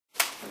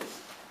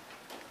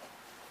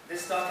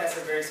This talk has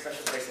a very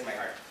special place in my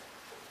heart.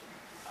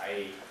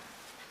 I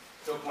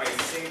took my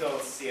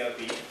singles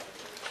CLP.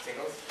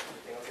 Singles?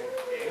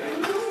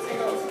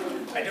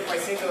 Singles. I took my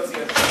singles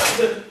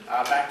CLP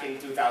back in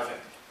 2000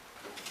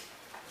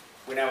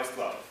 when I was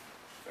 12.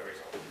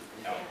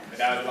 No, but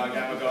that was a long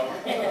time ago.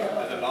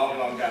 That was a long,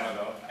 long time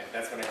ago.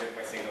 That's when I took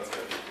my singles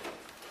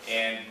CLP.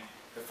 And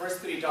the first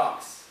 3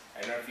 talks,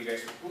 I don't know if you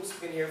guys, who's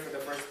been here for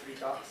the first 3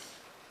 talks?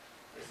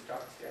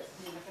 Yes.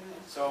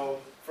 So,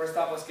 first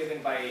talk was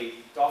given by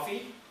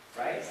Toffee,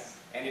 right?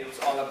 And it was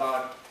all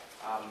about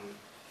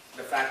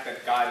the fact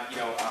that God,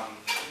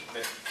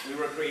 that we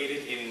were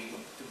created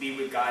to be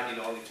with God in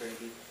all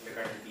eternity, in the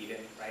Garden of Eden,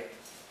 right?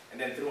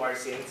 And then through our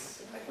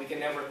sins, like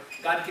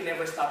God can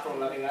never stop from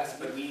loving us,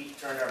 but we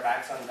turned our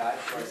backs on God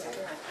through our sins,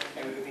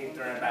 and we continue to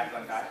turn our back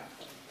on God.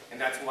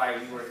 And that's why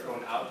we were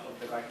thrown out of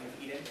the Garden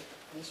of Eden,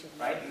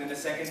 right? And then the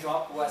second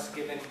talk was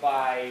given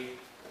by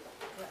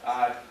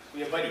we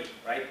have Buddy,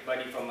 right?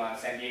 Buddy from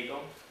San Diego.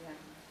 Yeah.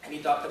 And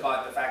he talked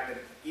about the fact that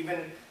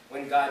even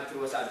when God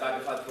threw us out, God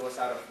the Father threw us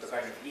out of the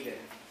Garden of Eden,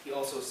 He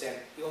also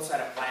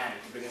had a plan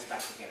to bring us back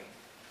to Him.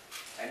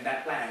 And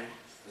that plan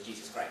was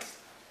Jesus Christ,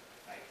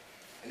 right?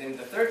 And then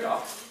the third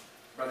talk,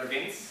 Brother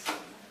Vince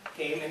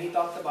came and he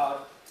talked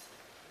about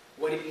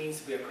what it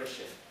means to be a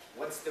Christian.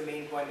 What's the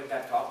main point of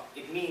that talk?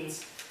 It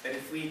means that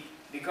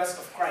because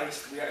of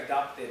Christ, we are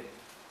adopted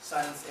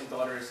sons and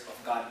daughters of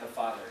God the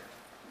Father.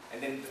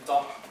 And then the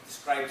talk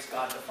describes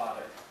God the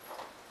Father.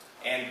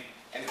 And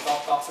the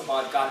talk talks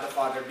about God the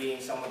Father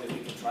being someone that we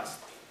can trust.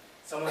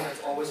 Someone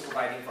that's always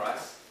providing for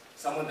us.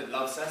 Someone that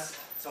loves us.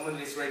 Someone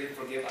that is ready to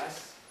forgive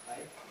us.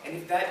 Right? And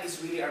if that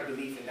is really our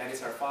belief and that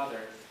is our Father,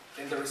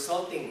 then the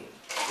resulting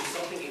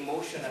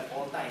emotion at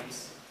all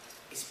times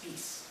is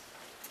peace.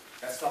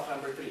 That's talk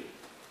number 3.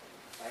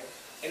 Right?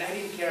 And I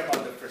didn't care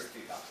about the first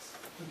 3 talks.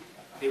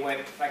 They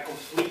went like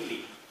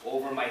completely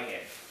over my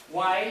head.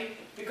 Why?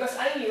 Because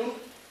I knew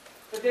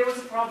that there was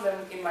a problem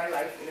in my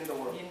life and in the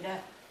world.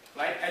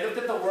 Right? I looked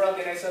at the world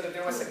and I saw that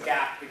there was a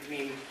gap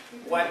between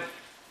what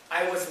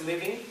I was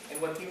living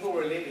and what people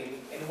were living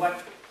and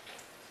what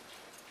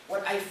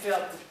I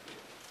felt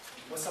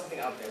was something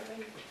out there.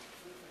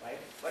 Right?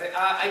 But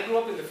I grew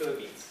up in the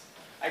Philippines.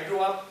 I grew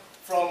up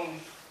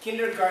from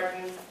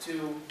kindergarten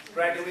to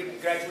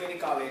graduating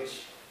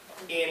college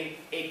in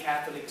a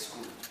Catholic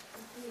school.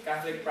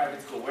 Catholic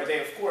private school, where they,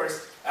 of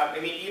course,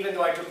 even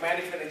though I took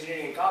management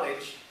engineering in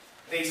college,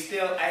 I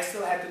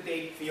still had to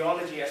take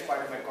theology as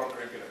part of my core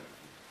curriculum.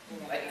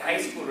 Like in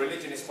high school,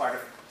 religion is part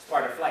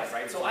of life,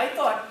 right? So I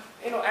thought,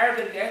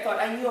 arrogantly,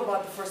 I knew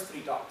about the first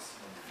 3 talks.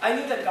 I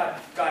knew that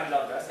God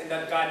loved us and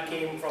that God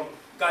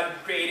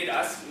created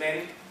us,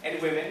 men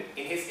and women,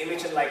 in His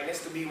image and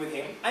likeness to be with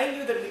Him. I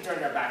knew that we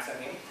turned our backs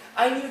on Him.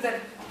 I knew that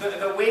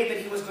the way that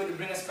He was going to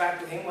bring us back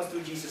to Him was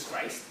through Jesus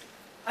Christ.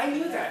 I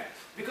knew that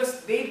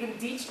because they've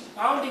been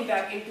pounding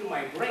that into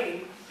my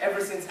brain ever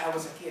since I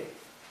was a kid,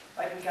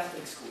 right, in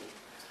Catholic school.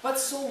 But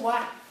so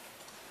what?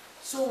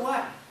 So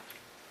what?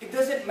 It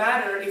doesn't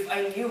matter if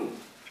I knew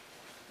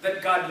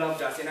that God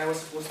loved us and I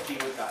was supposed to be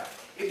with God.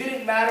 It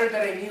didn't matter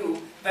that I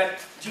knew that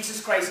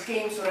Jesus Christ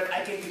came so that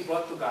I can be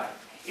brought to God.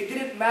 It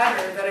didn't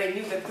matter that I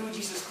knew that through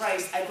Jesus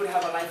Christ I could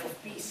have a life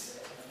of peace.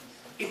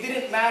 It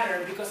didn't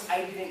matter because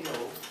I didn't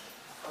know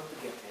how to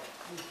get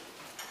there.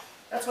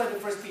 That's why the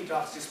first 3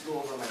 talks just blew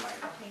over my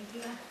mind.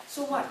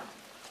 So what?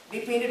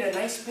 They painted a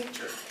nice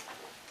picture,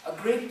 a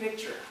great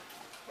picture.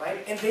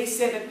 Right? And they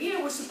said that,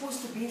 we're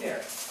supposed to be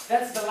there.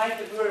 That's the life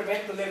that we were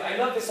meant to live. I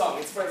love this song.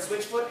 It's from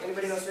Switchfoot.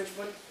 Anybody know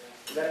Switchfoot?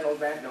 Is that an old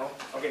band? No?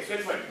 Okay,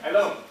 Switchfoot. I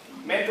love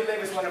them. Meant to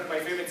Live is one of my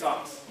favorite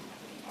songs.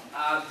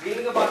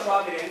 Dreaming about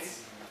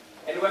providence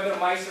and whether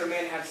mice or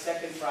men have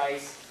second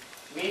prize.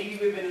 Maybe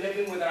we've been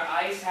living with our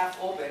eyes half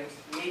open.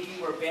 Maybe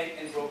we're bent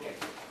and broken.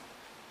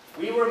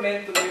 We were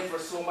meant to live for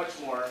so much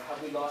more.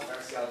 Have we lost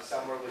ourselves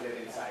somewhere we live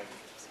inside?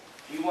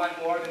 We want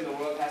more than the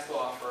world has to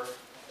offer.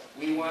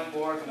 We want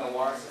more than the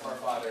wars of our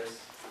fathers.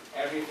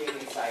 Everything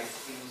inside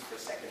screams for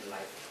second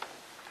life.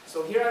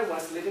 So here I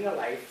was living a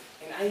life,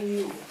 and I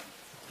knew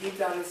deep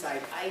down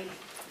inside,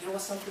 there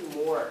was something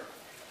more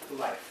to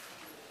life.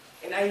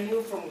 And I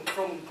knew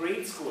from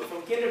grade school,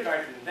 from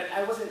kindergarten, that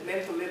I wasn't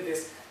meant to live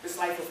this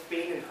life of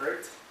pain and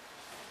hurt,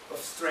 of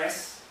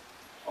stress,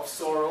 of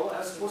sorrow. I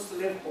was supposed to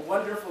live a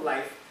wonderful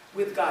life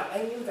with God.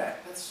 I knew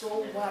that. But so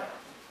what?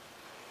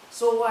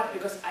 So what?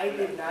 Because I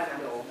did not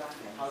know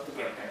how to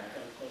get there.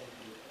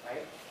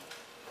 Right?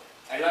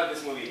 I love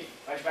this movie.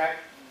 Flashback,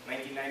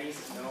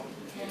 1990s, no?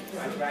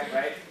 Flashback,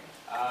 right?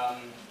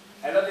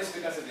 I love this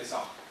because of this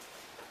song.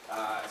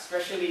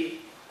 Especially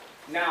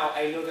now,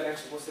 I know that I'm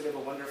supposed to live a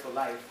wonderful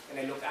life, and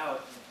I look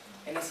out,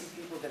 and I see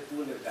people that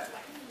do live that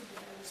life.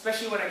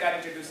 Especially when I got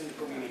introduced in the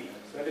community.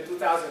 So in the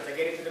 2000s, I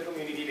get into the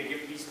community, they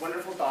give these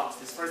wonderful talks,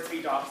 these first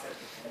 3 talks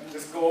that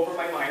just go over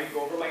my mind,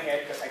 go over my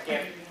head, because I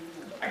can't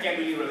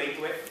really relate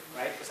to it,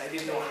 right? Because I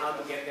didn't know how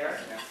to get there.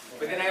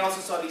 But then I also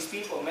saw these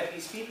people, met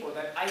these people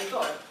that I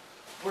thought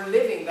were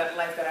living that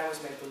life that I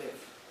was meant to live.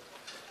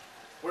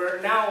 Where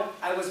now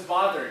I was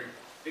bothered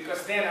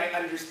because then I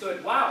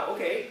understood, wow,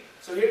 okay,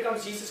 so So here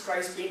comes Jesus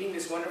Christ painting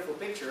this wonderful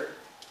picture,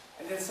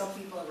 and then some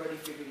people have already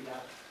figured it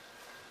out.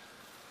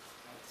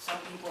 Some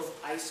people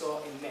I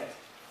saw and met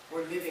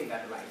were living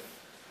that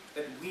life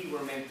that we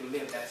were meant to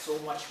live, that's so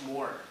much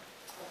more,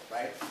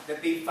 right?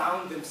 That they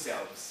found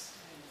themselves.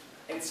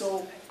 And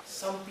so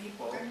some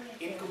people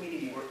in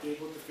community were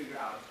able to figure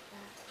out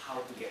how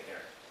to get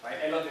there, right?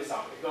 I love this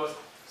song. It goes,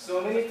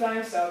 so many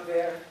times out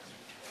there,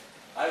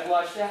 I've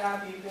watched a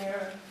happy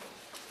pair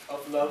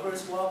of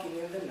lovers walking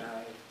in the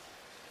night.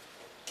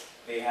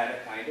 They had a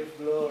kind of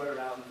glow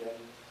around them.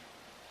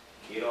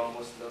 It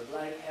almost looked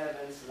like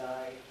heaven's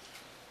light.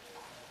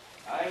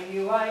 I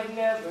knew I'd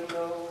never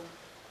know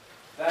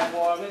that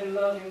warm and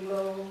loving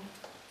glow,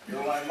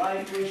 though I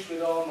might wish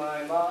with all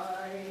my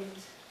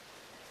might.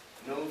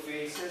 No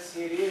face as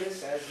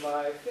hideous as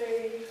my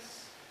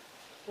face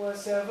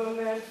was ever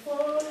meant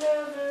for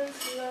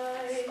heaven's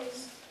light.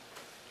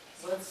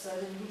 But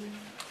suddenly,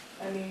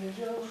 an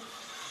angel,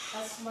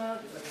 I smiled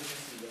at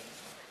me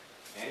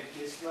and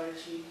kissed my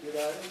cheek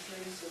without a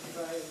trace of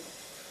fright.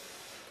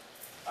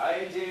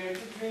 I dared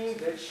to dream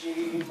that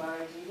she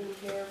might even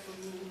care for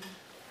me,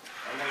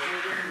 and I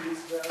heard the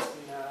breeze fell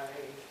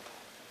tonight.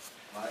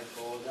 My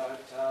cold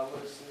dark tower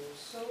seemed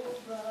so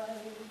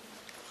bright.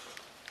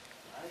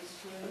 I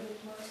swear it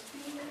must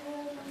be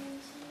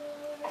heaven's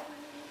light.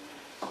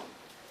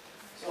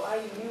 So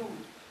I knew,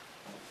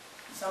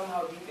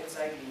 somehow deep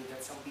inside me,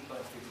 that some people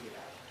had figured it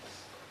out.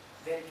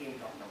 Then came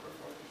talk number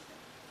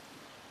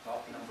 4.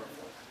 Talk number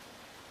 4.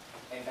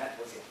 And that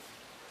was it.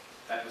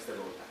 That was the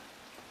roadmap.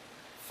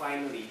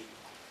 Finally,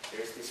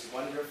 there's this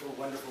wonderful,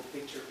 wonderful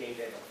picture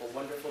painted of a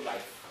wonderful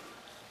life.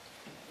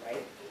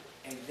 Right?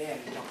 And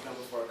then talk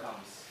number 4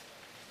 comes.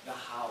 The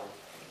how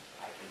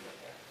I can get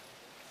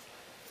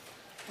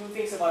there. 2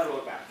 things about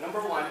roadmap. Number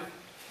 1,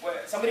 when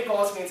somebody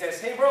calls me and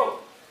says, hey bro,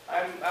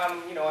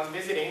 I'm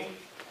visiting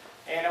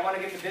and I want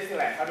to get to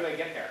Disneyland. How do I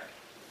get there?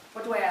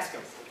 What do I ask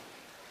him?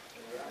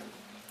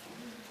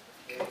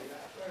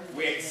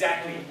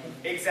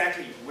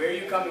 Exactly. Where are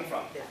you coming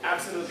from?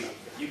 Absolutely.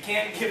 You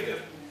can't give the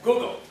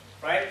Google,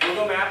 right?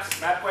 Google Maps,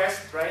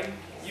 MapQuest, right?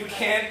 You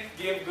can't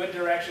give good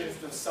directions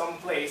to some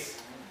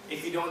place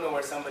if you don't know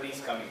where somebody's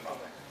coming from.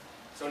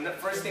 So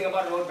first thing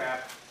about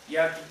roadmap, you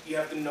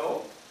have to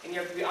know and you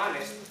have to be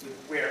honest with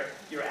where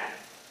you're at.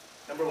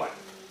 Number 1.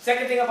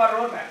 Second thing about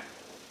roadmap,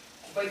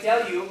 if I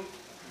tell you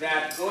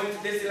that going to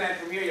Disneyland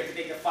from here, you have to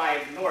take the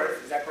 5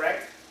 north, is that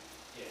correct?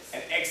 Yes.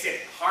 And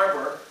exit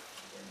Harbor.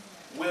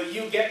 Will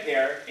you get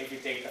there if you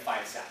take the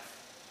 5 south?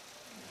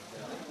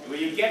 Will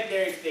you get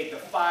there if you take the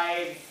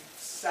 5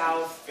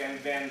 south and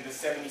then the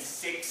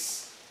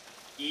 76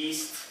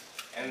 east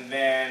and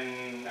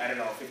then, I don't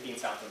know, 15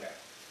 south from there?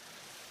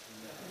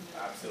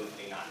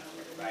 Absolutely not,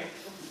 right?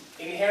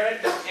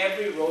 Inherent in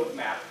every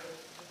roadmap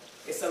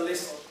is a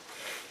list.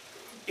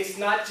 It's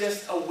not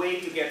just a way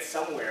to get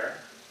somewhere,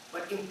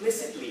 but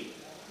implicitly,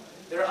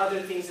 there are other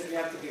things that we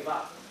have to give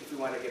up if we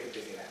want to get to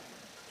Disneyland.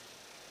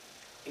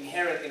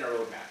 Inherent in a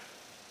roadmap,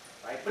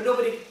 right? But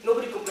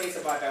nobody complains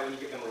about that when you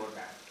give them a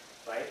roadmap,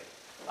 right?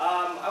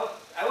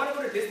 I want to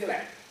go to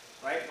Disneyland,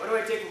 right? What do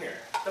I take from here?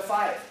 The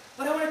 5.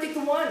 But I want to take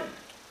the 1.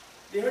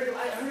 I heard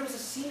it was a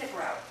scenic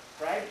route,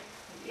 right?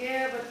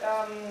 Yeah, but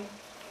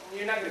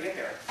you're not going to get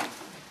there,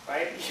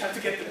 right? You have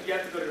to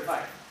go to the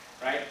 5,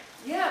 right?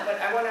 Yeah,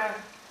 but I want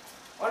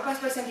to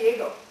pass by San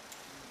Diego.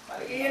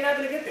 You're not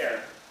going to get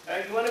there.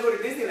 If you want to go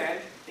to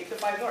Disneyland, take the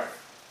 5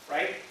 north,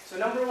 right? So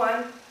number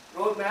 1,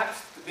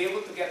 roadmaps, to be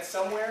able to get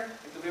somewhere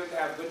and to be able to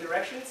have good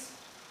directions,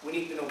 we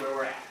need to know where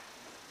we're at,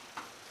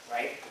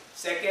 right?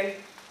 Second,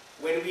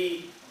 when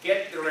we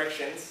get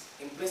directions,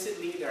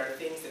 implicitly there are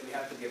things that we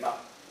have to give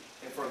up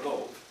and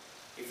forego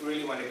if we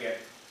really want to get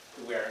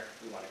to where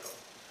we want to go.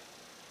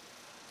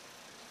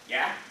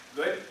 Yeah?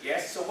 Good?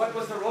 Yes? So what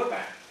was the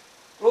roadmap?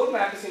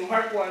 Roadmap is in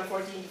Mark 1,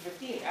 14 to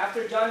 15.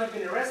 After John had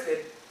been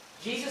arrested,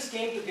 Jesus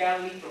came to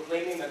Galilee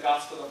proclaiming the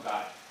gospel of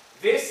God.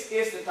 This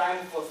is the time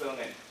of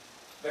fulfillment.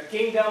 The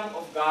kingdom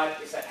of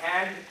God is at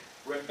hand.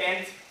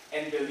 Repent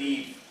and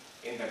believe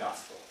in the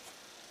gospel.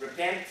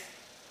 Repent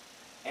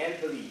and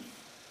believe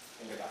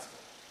in the gospel.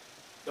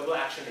 Double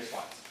action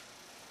response.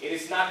 It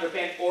is not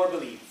repent or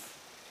believe.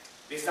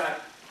 It is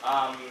not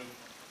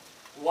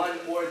one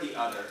or the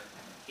other.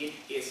 It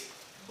is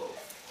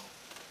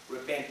both.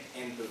 Repent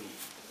and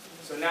believe.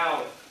 So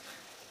now,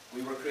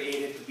 we were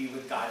created to be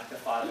with God the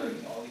Father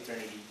in all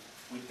eternity.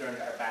 We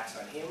turned our backs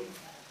on Him.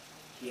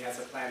 He has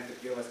a plan to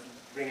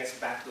bring us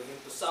back to Him,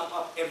 to sum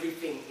up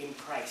everything in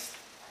Christ.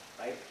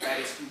 Right? That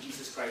is who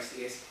Jesus Christ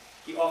is.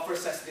 He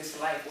offers us this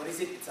life. What is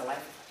it? It's a life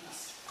of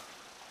peace.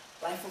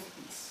 Life of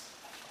peace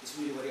is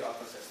really what He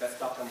offers us. That's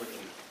talk number 3.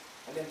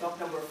 And then talk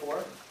number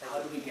 4, how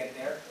do we get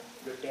there?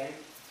 Repent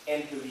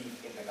and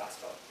believe in the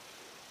gospel.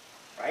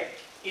 Right?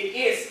 It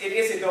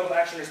is a double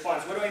action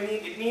response. What do I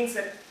mean? It means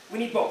that we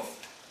need both.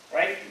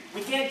 Right?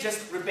 We can't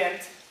just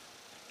repent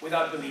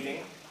without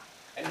believing,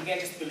 and we can't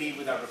just believe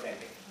without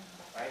repenting.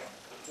 Right?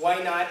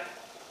 Why not?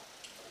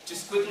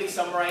 Just quickly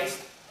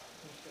summarize.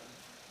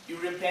 You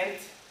repent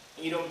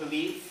and you don't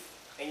believe,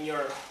 and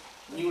your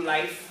new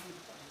life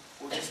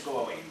will just go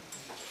away.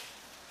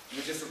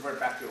 you just revert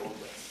back to your old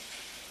ways.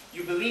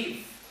 You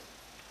believe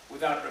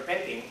without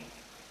repenting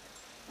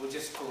will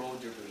just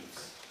corrode your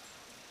beliefs.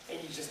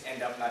 And you just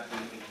end up not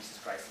believing Jesus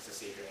Christ as a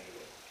Savior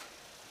anyway.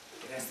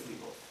 It has to be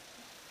both.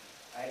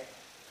 Right?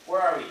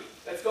 Where are we?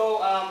 Let's go,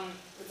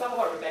 let's talk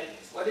about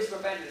repentance. What is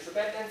repentance?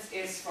 Repentance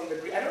is from the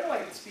Greek, I don't know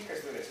why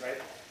speakers do this, right?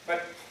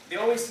 But they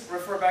always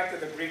refer back to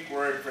the Greek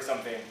word for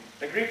something.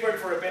 The Greek word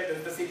for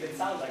repentance doesn't even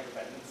sound like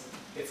repentance.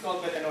 It's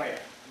called metanoia,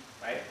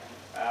 right?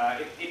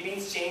 It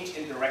means change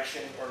in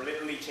direction, or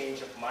literally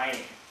change of mind,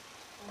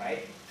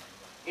 right?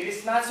 It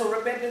is not, so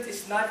repentance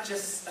is not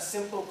just a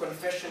simple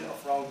confession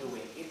of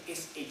wrongdoing. It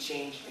is a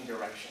change in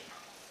direction.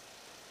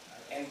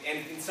 And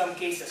in some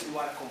cases, we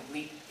want a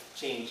complete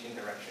change in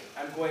direction.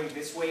 I'm going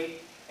this way,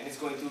 and it's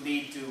going to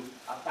lead to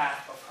a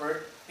path of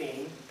hurt,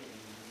 pain,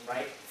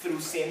 right? Through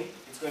sin,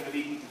 it's going to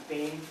lead me to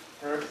pain,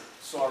 hurt,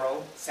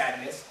 sorrow,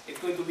 sadness. It's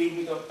going to lead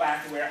me to a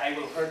path where I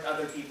will hurt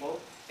other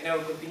people, and I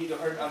will continue to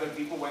hurt other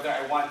people whether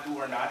I want to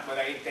or not,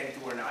 whether I intend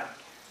to or not,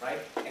 right?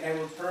 And I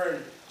will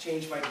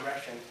change my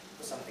direction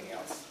to something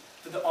else,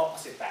 to the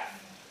opposite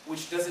path,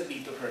 which doesn't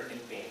lead to hurt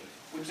and pain,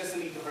 which doesn't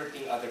lead to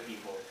hurting other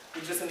people,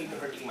 which doesn't lead to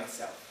hurting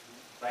myself,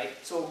 right?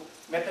 So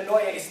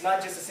metanoia is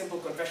not just a simple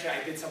confession,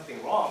 I did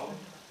something wrong.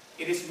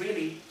 It is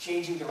really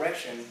changing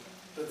direction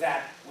to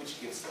that which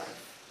gives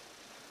life.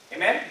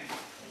 Amen?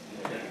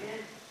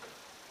 Amen?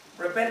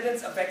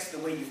 Repentance affects the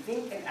way you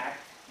think and act,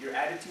 your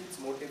attitudes,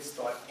 motives,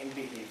 thought, and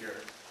behavior.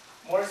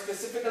 More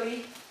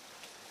specifically,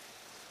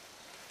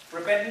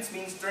 repentance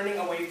means turning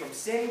away from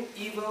sin,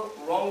 evil,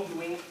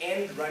 wrongdoing,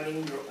 and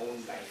running your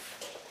own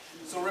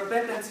life. So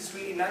repentance is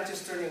really not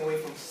just turning away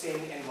from sin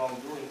and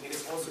wrongdoing, it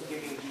is also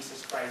giving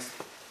Jesus Christ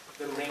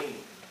the reign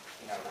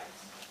in our lives.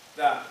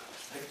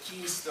 The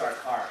keys to our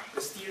car,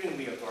 the steering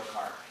wheel to our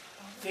car.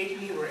 Take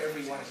me wherever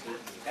you want to take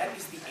me. That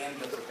is the end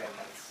of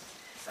repentance,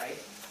 right?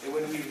 And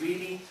when we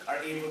really are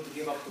able to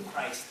give up to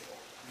Christ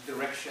the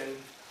direction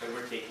that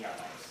we're taking our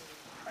lives.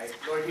 Right?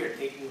 Lord, here,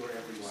 take me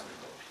wherever you want to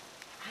go.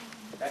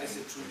 That is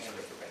the true end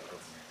of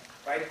repentance.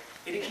 Right?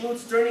 It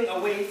includes turning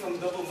away from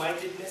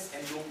double-mindedness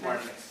and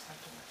lukewarmness.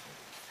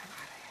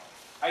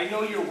 I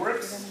know your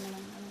works.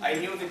 I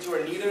know that you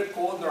are neither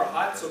cold nor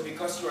hot, so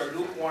because you are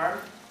lukewarm,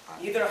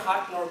 neither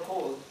hot nor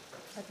cold,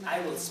 I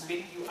will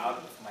spit you out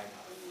of my mouth.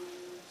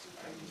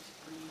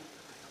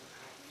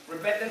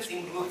 Repentance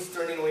includes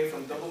turning away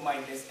from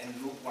double-mindedness and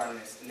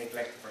lukewarmness and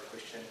neglect of our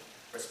Christian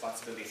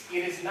responsibilities.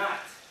 It is not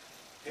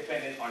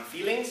dependent on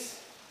feelings.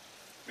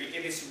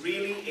 It is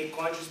really a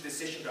conscious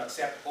decision to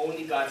accept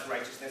only God's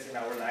righteousness in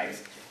our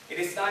lives. It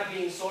is not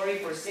being sorry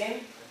for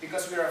sin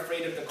because we are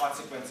afraid of the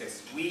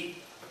consequences. We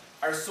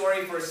are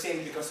sorry for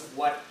sin because of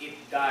what it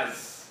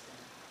does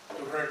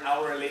to hurt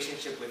our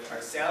relationship with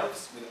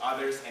ourselves, with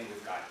others, and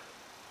with God.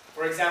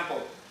 For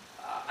example,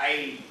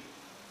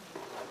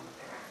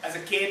 as a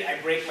kid,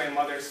 I break my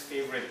mother's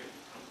favorite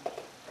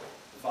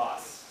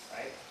vase,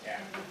 right? Yeah.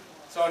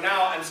 So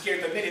now I'm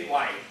scared to admit it.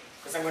 Why?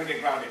 Because I'm going to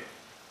get grounded,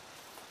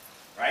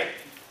 right?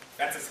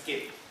 That's as a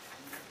kid.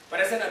 But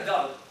as an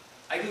adult,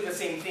 I do the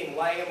same thing.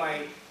 Why am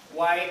I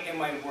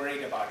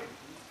worried about it?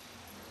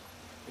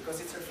 Because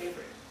it's her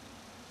favorite,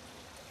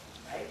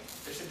 right?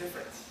 There's a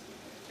difference.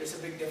 There's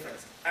a big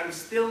difference. I'm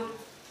still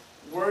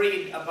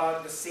worried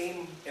about the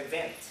same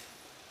event,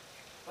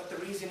 but the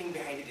reasoning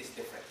behind it is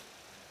different.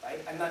 Right?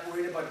 I'm not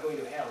worried about going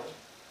to hell,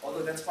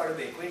 although that's part of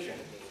the equation.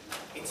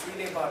 It's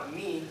really about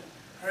me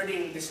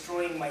hurting,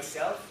 destroying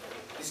myself,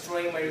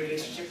 destroying my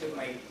relationship with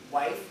my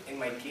wife and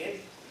my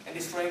kid, and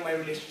destroying my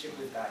relationship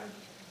with God.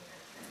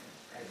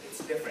 Right?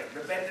 It's different.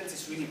 Repentance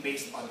is really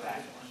based on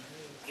that.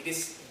 It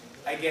is,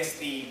 I guess,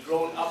 the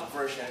grown-up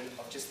version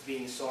of just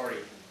being sorry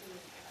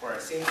for our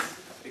sins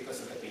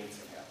because of the pains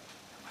of hell.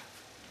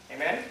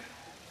 Amen?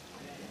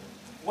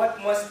 What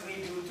must we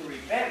do to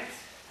repent?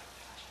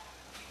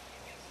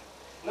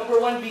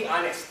 Number one, be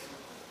honest.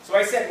 So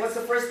I said, what's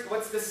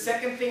the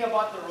second thing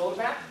about the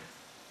roadmap?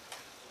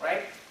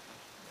 Right?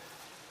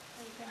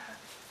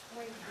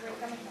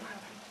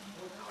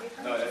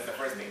 No, that's the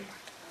first thing.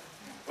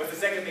 What's the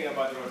second thing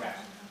about the roadmap?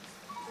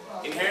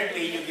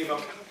 Inherently, you give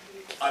up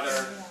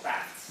other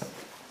paths.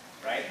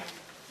 Right?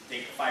 You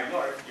take 5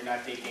 north, you're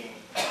not taking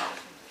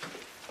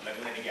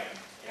Laguna Niguel.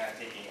 You're not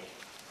taking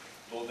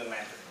Golden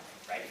Lantern.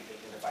 Right? You're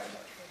taking the 5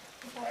 north.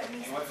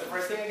 Right? And what's the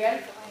first thing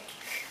again?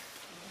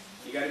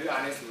 You got to be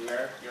honest with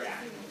where you're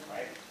at,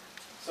 right?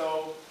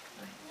 So,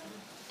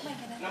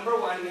 number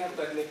one, we have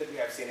to admit that we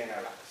have sin in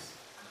our lives,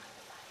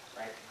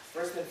 right?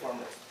 First and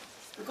foremost,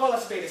 we call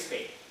a spade a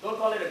spade. Don't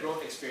call it a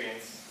growth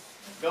experience.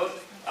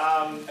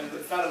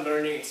 It's not a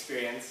learning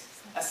experience.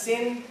 A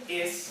sin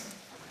is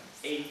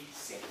a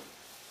sin,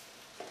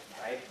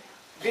 right?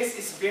 This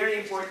is very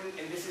important,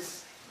 and this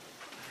is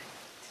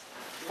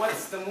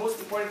what's the most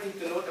important thing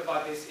to note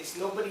about this is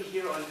nobody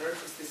here on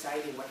earth is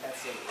deciding what that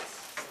sin is.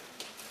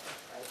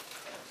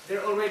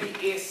 There already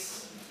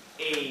is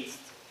a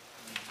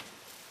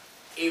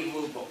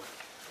rule book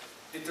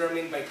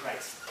determined by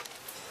Christ.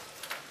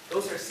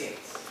 Those are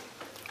sins.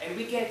 And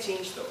we can't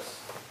change those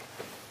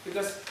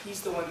because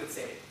He's the one that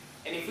said it.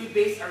 And if we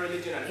base our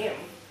religion on Him,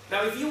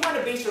 Now, if you want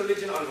to base your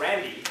religion on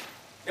Randy,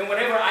 then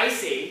whatever I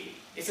say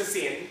is a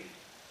sin,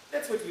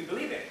 that's what we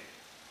believe in,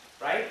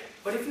 right?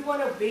 But if we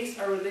want to base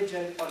our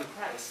religion on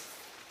Christ,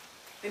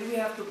 then we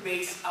have to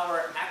base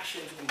our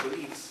actions and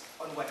beliefs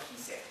on what he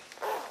said.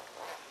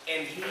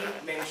 And he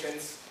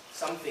mentions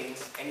some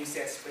things, and he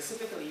says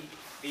specifically,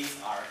 these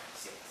are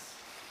sins,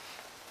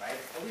 right?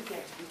 And we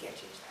can't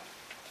change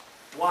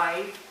that.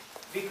 Why?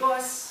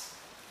 Because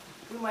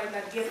we might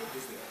not get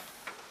Disneyland,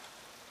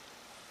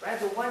 right?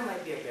 The one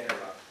might be a better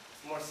route,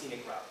 more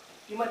scenic route.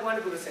 You might want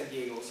to go to San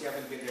Diego, so you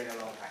haven't been there in a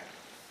long time.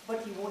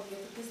 But you won't get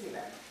to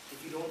Disneyland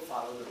if you don't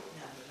follow the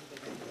roadmap.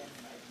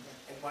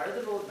 And part of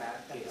the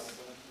roadmap is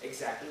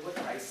exactly what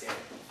Christ said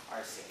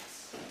are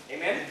sins.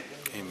 Amen?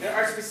 Amen. There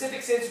are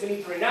specific sins we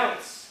need to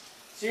renounce.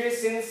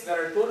 Serious sins that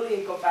are totally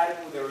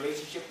incompatible with the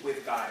relationship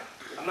with God.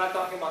 I'm not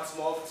talking about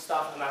small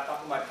stuff. I'm not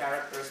talking about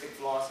character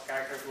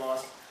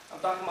flaws. I'm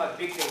talking about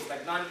big things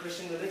like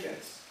non-Christian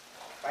religions,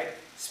 right?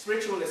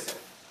 Spiritualism,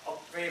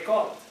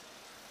 occult,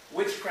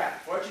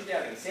 witchcraft, fortune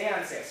telling,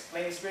 seances,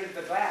 playing spirit of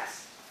the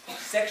glass,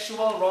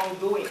 sexual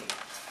wrongdoing.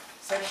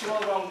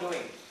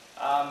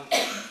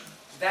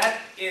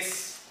 That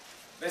is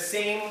the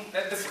same.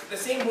 The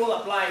same rule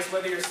applies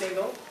whether you're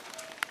single,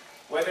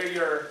 whether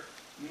you're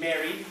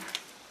married,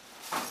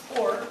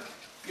 or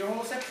you're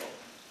homosexual.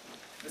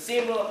 The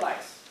same rule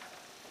applies.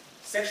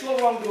 Sexual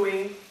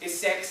wrongdoing is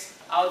sex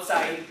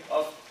outside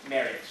of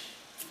marriage.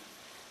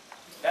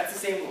 That's the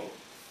same rule,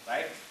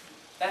 right?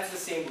 That's the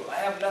same rule. I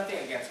have nothing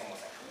against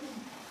homosexuals,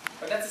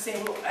 but that's the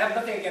same rule. I have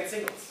nothing against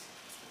singles.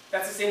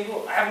 That's the same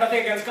rule. I have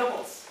nothing against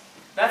couples.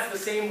 That's the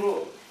same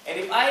rule. And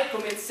if I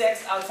commit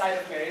sex outside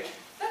of marriage,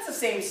 that's the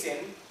same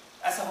sin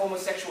as a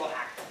homosexual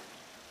act,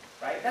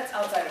 right? That's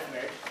outside of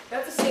marriage.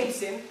 That's the same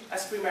sin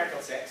as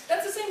premarital sex.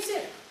 That's the same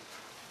sin,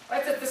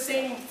 right? That's the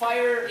same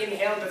fire in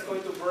hell that's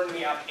going to burn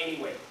me up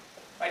anyway,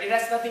 right? It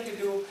has nothing to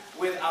do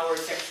with our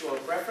sexual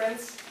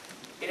preference.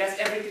 It has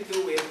everything to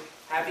do with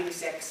having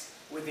sex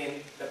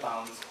within the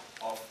bounds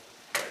of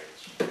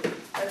marriage.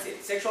 That's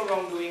it. Sexual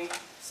wrongdoing,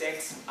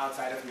 sex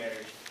outside of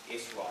marriage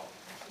is wrong,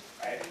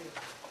 right?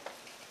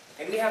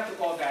 And we have to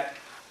call that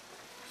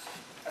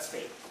a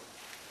spade.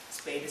 A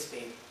spade, a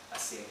sin,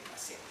 a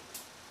sin.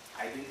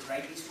 I didn't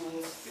write these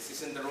rules. This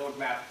isn't the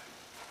roadmap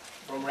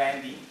from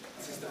Randy.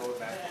 This is the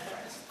roadmap from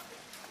Christ.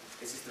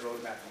 This is the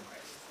roadmap from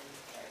Christ.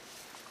 Right?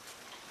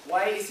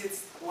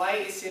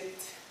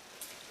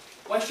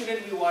 Why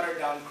shouldn't we water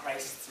down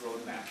Christ's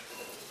roadmap?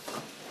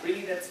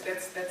 Really, that's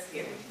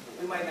it.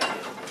 We might not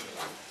get it.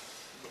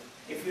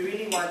 If we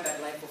really want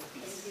that life of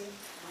peace,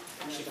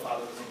 we should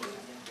follow the roadmap.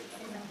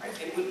 Right?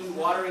 And when we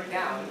water it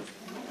down,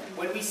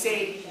 when we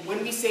say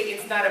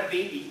it's not a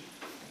baby,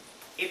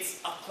 it's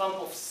a clump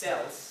of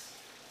cells.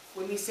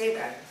 When we say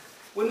that,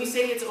 when we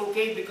say it's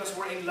okay because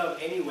we're in love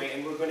anyway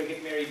and we're going to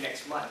get married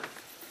next month,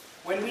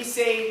 when we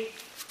say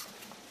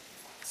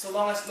so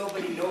long as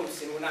nobody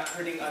knows and we're not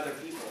hurting other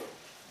people,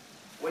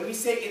 when we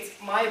say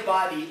it's my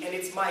body and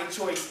it's my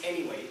choice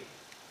anyway,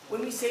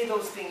 when we say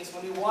those things,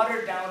 when we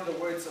water down the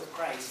words of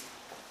Christ,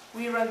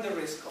 we run the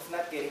risk of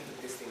not getting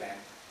to Disneyland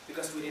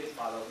because we didn't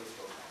follow his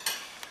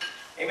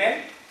roadmap.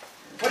 Amen?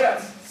 What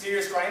else?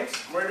 Serious crimes,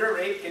 murder,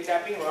 rape,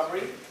 kidnapping,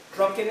 robbery,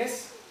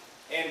 drunkenness,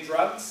 and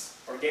drugs,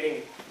 or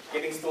getting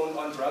stoned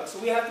on drugs. So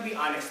we have to be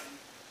honest.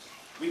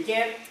 We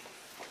can't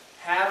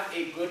have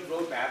a good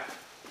roadmap.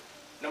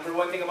 Number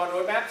one thing about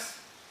roadmaps,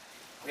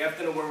 we have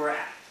to know where we're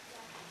at,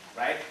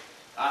 right?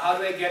 How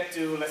do I get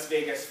to Las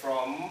Vegas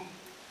from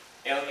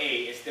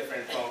LA is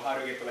different from how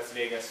to get to Las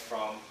Vegas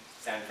from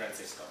San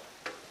Francisco,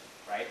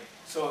 right?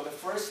 So the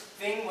first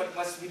thing, what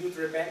must we do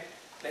to repent?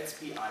 Let's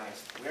be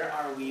honest. Where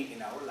are we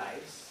in our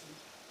lives,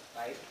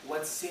 right?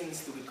 What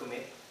sins do we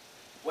commit?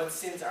 What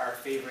sins are our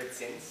favorite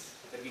sins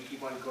that we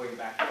keep on going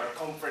back to? Our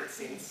comfort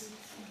sins,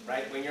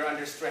 right? When you're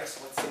under stress,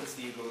 what sins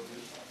do you go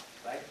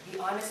to, right? Be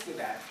honest with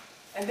that.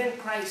 And then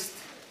Christ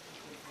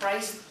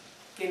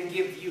can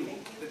give you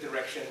the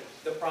direction,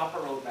 the proper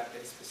roadmap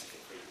that is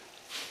specific for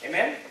you.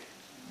 Amen?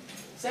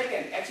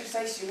 Second,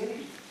 exercise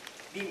humility.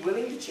 Be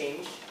willing to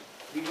change.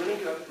 Be willing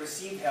to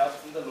receive help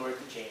from the Lord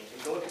to change.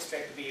 And don't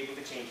expect to be able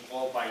to change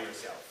all by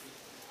yourself.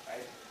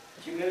 Right?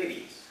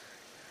 Humility.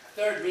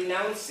 Third,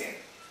 renounce sin.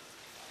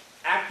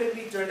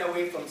 Actively turn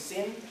away from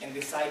sin and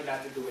decide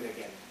not to do it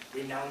again.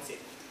 Renounce it.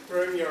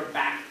 Turn your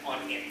back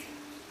on it.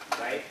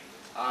 Right?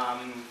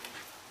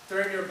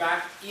 Turn your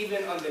back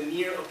even on the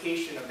near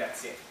occasion of that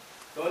sin.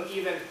 Don't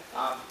even...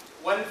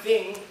 one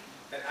thing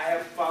that I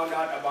have found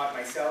out about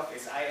myself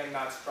is I am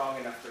not strong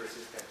enough to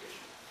resist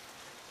temptation.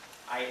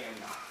 I am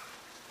not.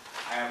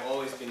 I have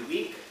always been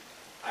weak.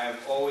 I have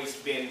always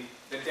been...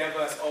 The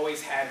devil has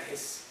always had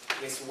his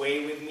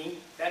way with me.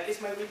 That is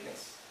my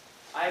weakness.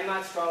 I am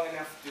not strong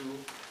enough to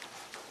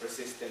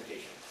resist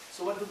temptation.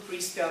 So what do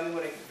priests tell me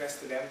when I confess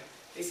to them?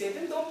 They say,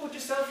 then don't put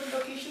yourself in the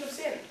occasion of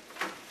sin.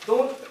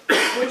 Don't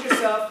put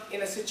yourself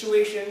in a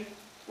situation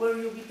where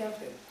you'll be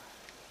tempted.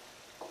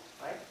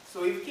 Right?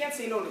 So if you can't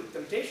say no to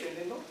temptation,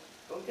 then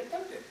don't get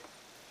tempted.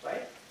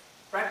 Right?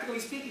 Practically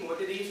speaking, what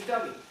did they used to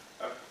tell me?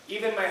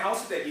 Even my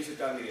house dad used to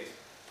tell me this.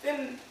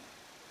 Then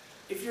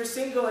If you're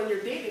single and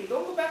you're dating,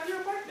 don't go back to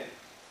your apartment.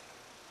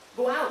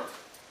 Go out.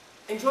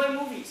 Enjoy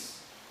movies.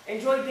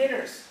 Enjoy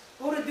dinners.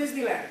 Go to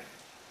Disneyland.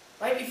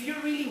 Right? If you're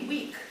really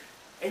weak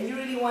and you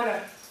really want to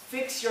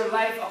fix your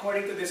life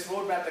according to this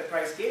roadmap that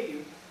Christ gave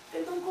you,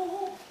 then don't go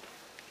home.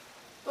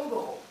 Don't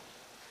go home.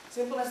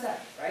 Simple as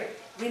that, right?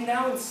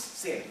 Renounce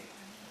sin.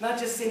 Not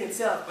just sin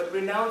itself, but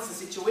renounce the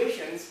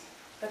situations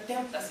that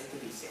tempt us into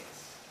these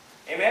sins.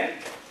 Amen?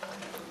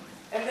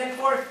 And then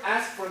fourth,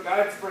 ask for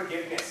God's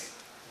forgiveness.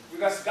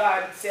 Because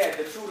God said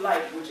the true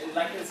light, which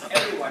enlightens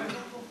everyone,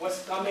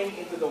 was coming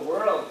into the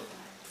world.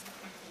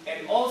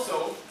 And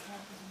also,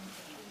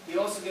 He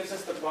also gives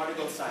us the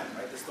prodigal son,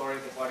 right? The story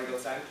of the prodigal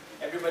son.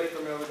 Everybody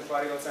familiar with the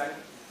prodigal son?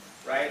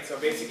 Right? So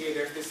basically,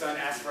 there's this son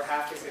asks for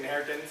half his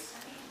inheritance,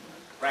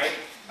 right?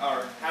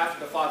 Or half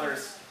the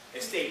father's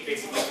estate,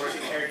 basically, for his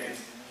inheritance.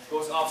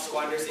 Goes off,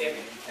 squanders it,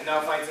 and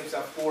now finds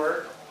himself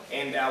poor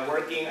and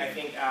working, I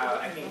think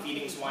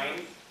feeding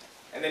swine.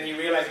 And then he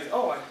realizes,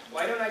 oh,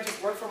 why don't I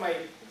just work for my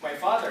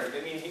father?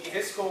 I mean,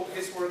 his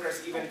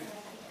workers even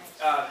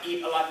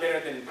eat a lot better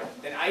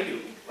than I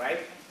do, right?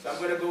 So I'm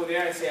going to go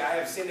there and say, I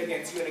have sinned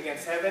against you and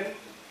against heaven.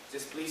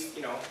 Just please,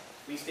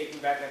 please take me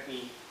back. Let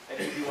me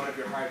be one of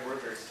your hired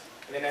workers.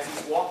 And then as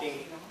he's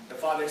walking, the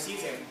father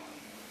sees him,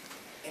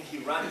 and he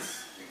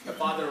runs. The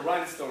father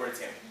runs towards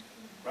him,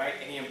 right?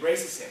 And he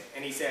embraces him,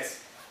 and he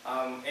says,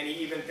 and he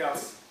even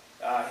tells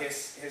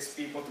his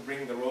people to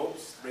bring the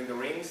robes, bring the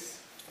rings,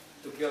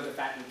 to kill the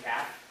fattened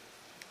calf,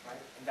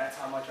 right? And that's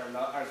how much our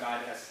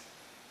God has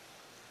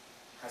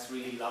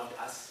really loved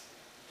us.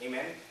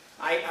 Amen.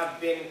 I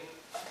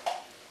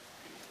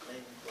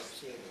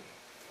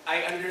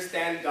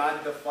understand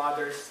God the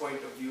Father's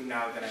point of view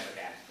now that I'm a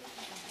dad.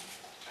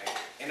 Right?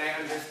 And I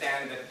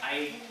understand that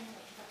I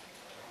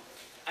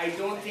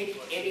don't think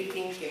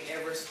anything can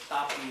ever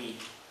stop me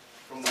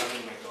from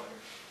loving my daughter.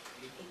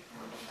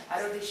 I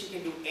don't think she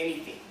can do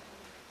anything.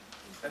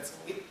 That's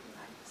it.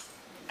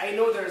 I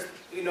know there's,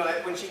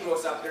 when she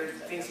grows up, there are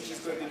things that she's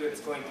going to do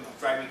that's going to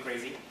drive me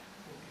crazy.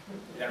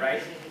 Is that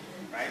right?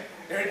 Right?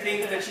 There are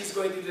things that she's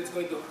going to do that's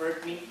going to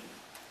hurt me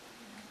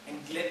and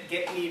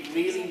get me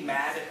really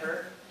mad at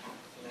her.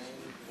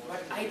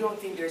 But I don't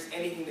think there's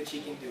anything that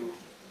she can do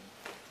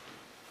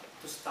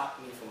to stop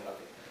me from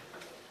loving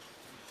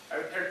her.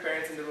 Are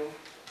parents in the room?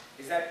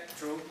 Is that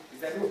true?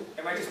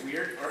 Am I just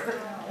weird? Or,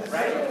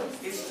 right?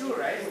 It's true,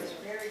 right?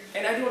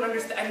 And I don't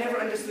understand. I never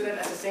understood it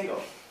as a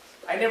single.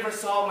 I never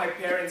saw my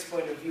parents'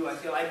 point of view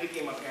until I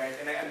became a parent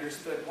and I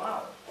understood,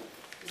 wow,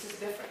 this is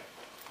different.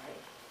 Right?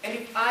 And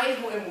if I,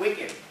 who am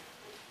wicked,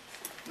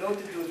 know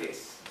to do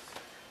this,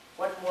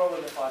 what more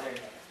will the Father in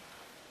heaven?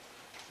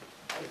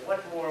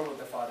 What more will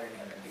the Father in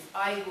heaven? If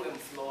I, who am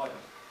flawed,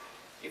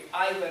 if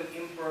I, who am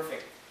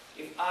imperfect,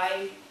 if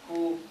I,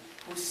 who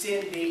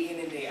sin day in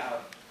and day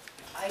out,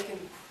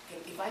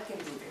 if I can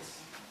do this,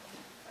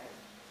 right?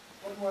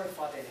 What more the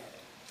Father in heaven?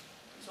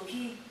 So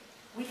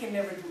we can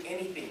never do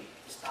anything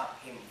to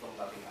stop Him from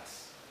loving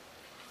us.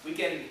 We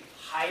can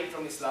hide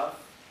from His love.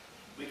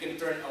 We can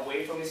turn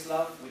away from His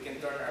love. We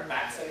can turn our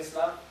backs on His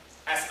love,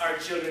 as our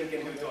children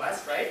can do to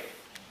us, right?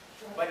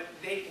 But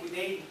they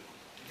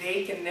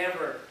can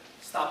never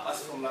stop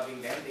us from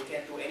loving them. They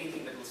can't do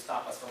anything that will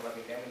stop us from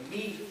loving them. And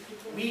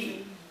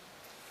we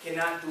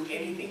cannot do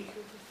anything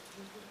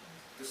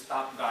to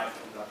stop God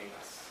from loving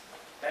us.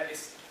 That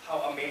is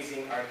how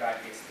amazing our God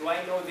is. Do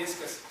I know this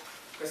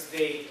because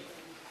they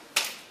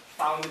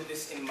founded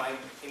this in my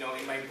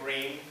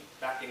brain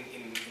back in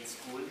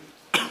school?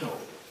 No.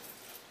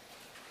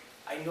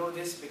 I know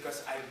this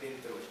because I've been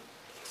through it.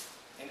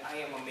 And I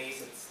am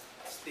amazed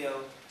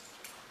still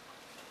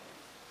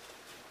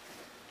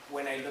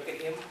when I look at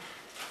Him,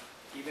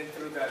 even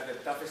through the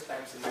toughest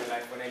times in my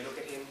life, when I look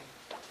at Him,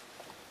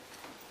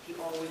 He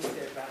always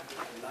there back with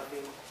a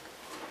loving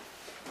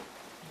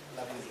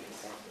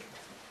gaze.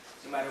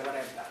 No matter what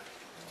I've done,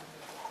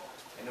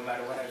 and no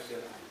matter what I've done,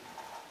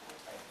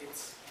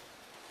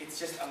 it's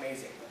just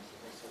amazing.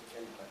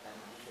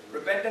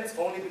 Repentance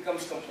only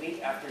becomes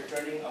complete after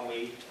turning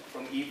away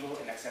from evil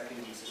and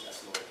accepting Jesus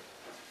as Lord.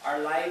 Our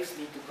lives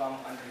need to come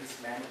under His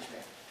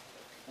management.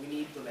 We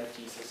need to let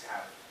Jesus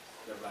have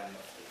the run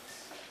of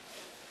things.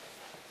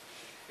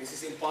 This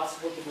is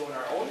impossible to do on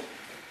our own,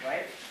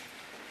 right?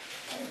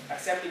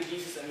 Accepting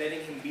Jesus and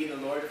letting Him be the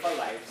Lord of our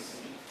lives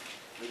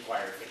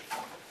require faith.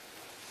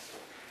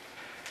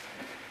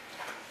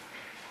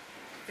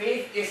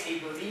 Faith is a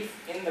belief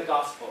in the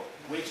gospel,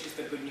 which is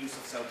the good news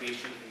of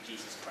salvation in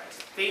Jesus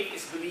Christ. Faith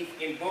is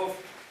belief in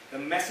both the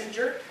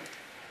messenger,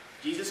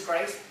 Jesus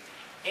Christ,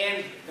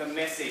 and the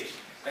message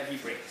that He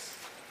brings.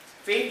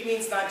 Faith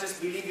means not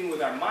just believing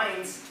with our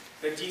minds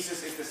that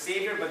Jesus is the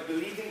Savior, but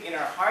believing in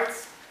our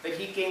hearts that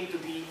He came to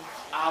be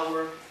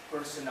our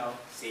personal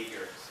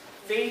Savior.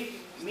 Faith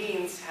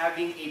means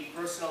having a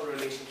personal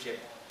relationship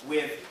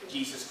with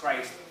Jesus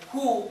Christ,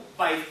 who,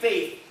 by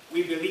faith,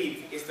 we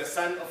believe is the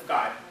Son of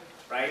God,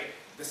 right?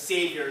 The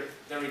Savior,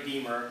 the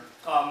Redeemer,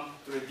 come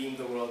to redeem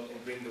the world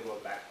and bring the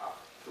world back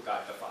up to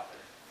God the Father.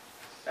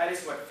 That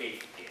is what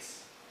faith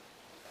is.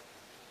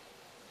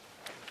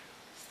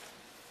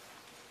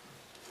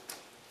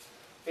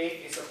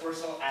 Faith is a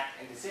personal act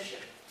and decision,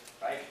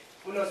 right?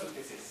 Who knows what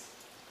this is?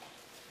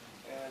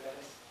 That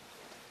is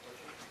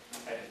fortune?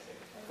 I didn't say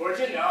it.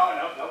 Fortune? No. You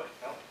know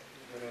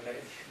what that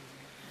is?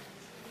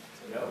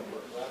 No?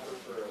 Wrapper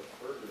for a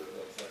burger.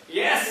 That's like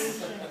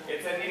Yes!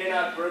 It's an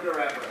In-N-Out burger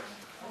wrapper.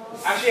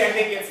 Actually, I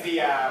think it's the,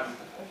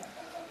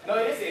 no,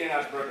 it is the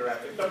In-N-Out burger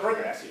wrapper. The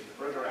burger, actually,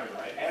 the burger wrapper,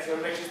 right? And it's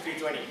Revelation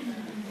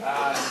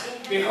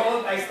 3:20.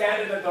 Behold, I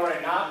stand at the door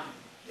and knock.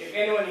 If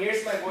anyone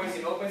hears my voice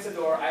and opens the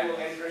door, I will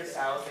enter his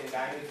house and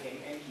dine with him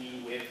and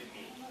he with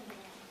me.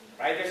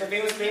 Right? There's a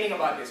famous painting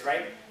about this,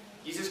 right?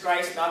 Jesus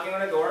Christ knocking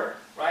on the door,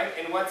 right?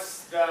 And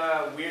what's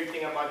the weird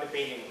thing about the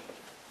painting?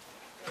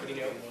 What do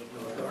you know?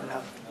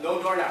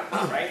 No doorknob,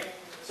 right?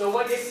 So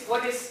what is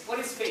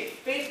faith?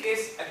 Faith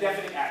is a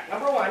definite act.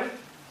 Number one,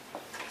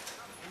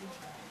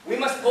 we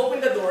must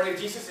open the door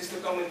if Jesus is to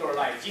come into our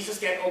life. Jesus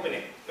can't open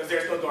it because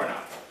there's no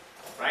doorknob,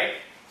 right?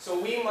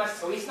 So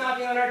he's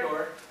knocking on our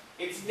door.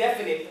 It's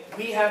definite.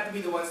 We have to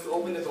be the ones to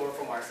open the door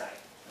from our side,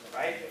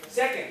 right?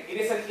 Second, it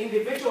is an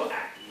individual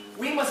act.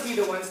 We must be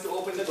the ones to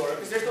open the door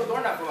because there's no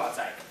doorknob from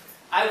outside.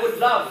 I would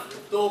love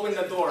to open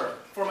the door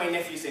for my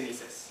nephews and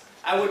nieces.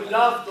 I would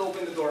love to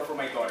open the door for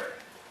my daughter,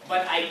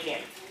 but I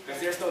can't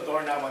because there's no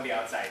doorknob on the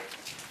outside.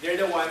 They're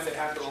the ones that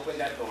have to open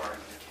that door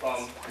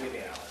from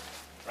within,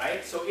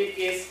 right? So it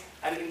is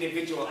an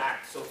individual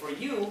act. So for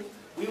you,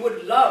 we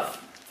would love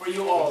for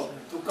you all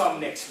to come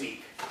next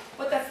week,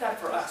 but that's not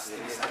for us to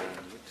decide.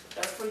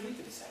 That's for you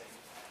to decide,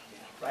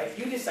 right?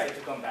 You decide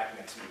to come back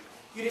next week.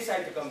 You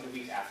decide to come the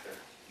week after.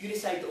 You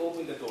decide to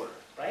open the door,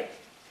 right?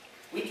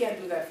 We can't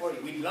do that for you.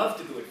 We'd love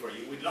to do it for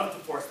you. We'd love to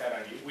force that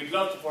on you. We'd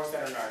love to force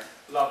that on our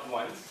loved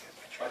ones,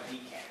 but we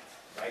can't,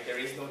 right? There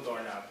is no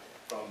doorknob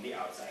from the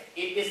outside.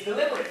 It is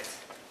deliberate.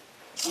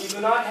 We do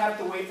not have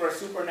to wait for a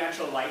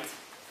supernatural light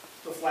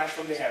to flash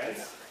from the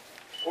heavens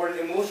or an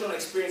emotional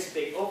experience to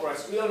take over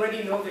us. We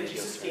already know that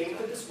Jesus came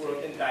into this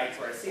world and died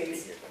for our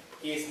sins.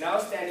 He is now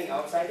standing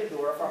outside the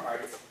door of our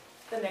hearts.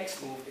 The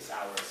next move is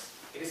ours.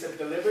 It is a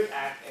deliberate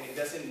act and it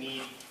doesn't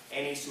need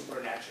any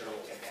supernatural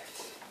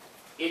event.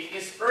 It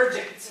is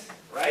urgent,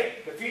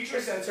 right? The future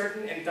is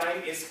uncertain and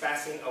time is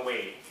passing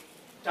away.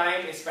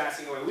 Time is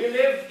passing away. We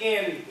live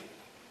in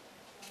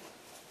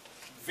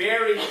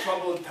very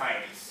troubled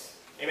times.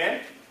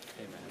 Amen?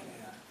 Amen.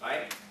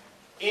 Right?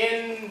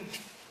 In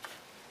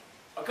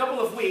a couple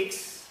of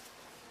weeks,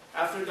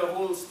 after the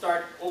whole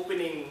start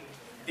opening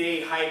day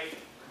hype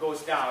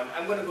goes down,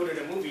 I'm going to go to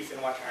the movies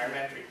and watch Iron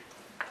Man 3.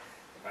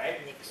 Right?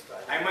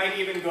 I might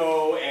even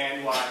go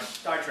and watch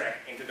Star Trek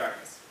Into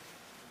Darkness.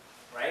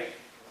 Right?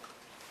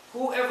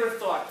 Whoever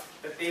thought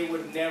that they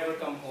would never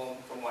come home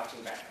from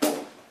watching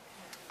Batman?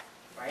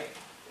 Right?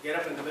 Get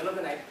up in the middle of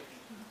the night,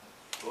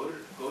 go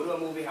to a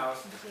movie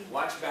house,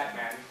 watch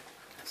Batman,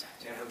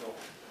 never go home.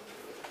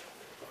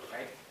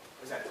 Right?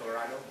 Was that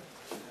Colorado?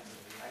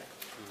 Right?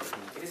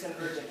 It is an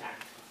urgent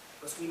act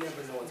because we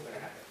never know what's going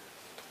to happen.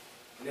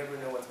 We never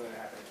know what's going to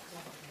happen.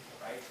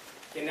 Right?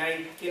 Can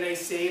I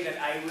say that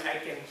I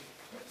can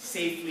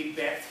safely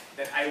bet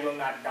that I will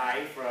not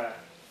die for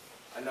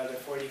another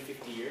 40,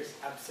 50 years?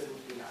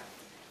 Absolutely not.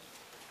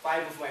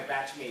 5 of my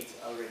batchmates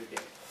already did.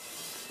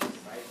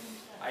 Right?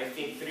 I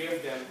think 3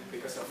 of them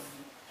because of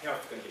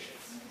health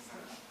conditions.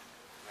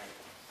 Right?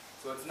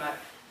 So it's not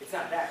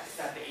that. It's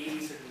not the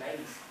 80s or the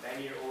 90s,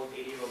 90-year-old,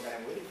 80-year-old that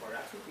I'm waiting for.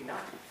 Absolutely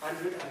not.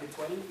 100,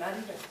 120, not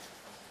even.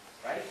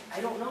 Right?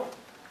 I don't know.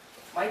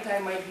 My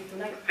time might be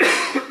tonight.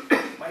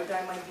 My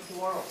time might be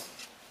tomorrow.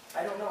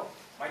 I don't know.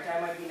 My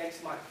time might be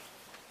next month.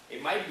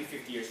 It might be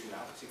 50 years from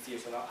now, 60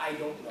 years from now. I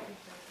don't know.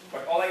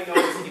 But all I know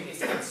is it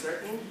is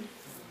uncertain.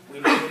 We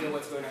never know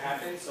what's going to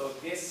happen. So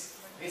this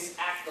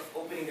act of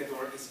opening the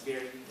door is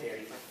very,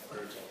 very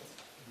urgent.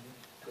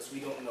 Because we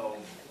don't know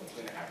what's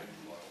going to happen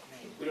tomorrow.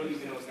 We don't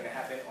even know what's going to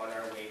happen on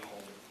our way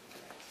home.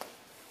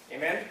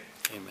 Amen?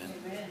 Amen.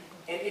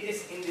 And it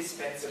is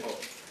indispensable.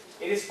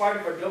 It is part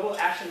of our double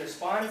action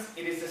response.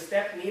 It is the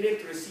step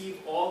needed to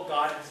receive all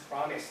God has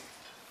promised.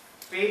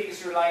 Faith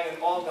is relying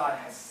on all God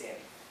has said.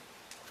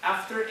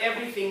 After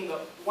everything, the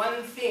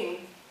one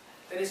thing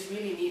that is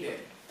really needed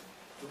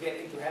to get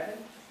into heaven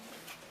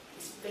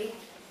is faith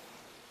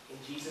in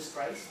Jesus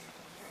Christ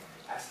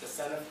as the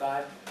Son of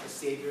God, the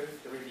Savior,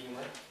 the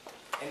Redeemer,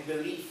 and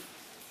belief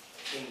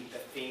in the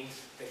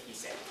things that He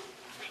said.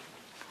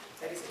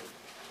 That is it.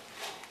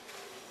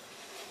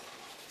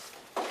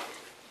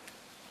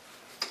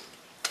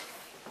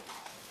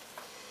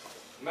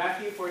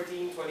 Matthew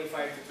 14,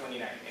 25 to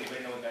 29.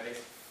 Anybody know what that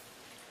is?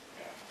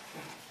 Yeah.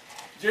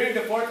 During the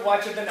 4th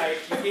watch of the night,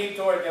 He came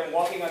toward them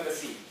walking on the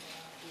sea.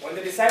 When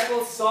the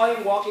disciples saw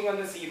Him walking on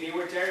the sea, they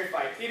were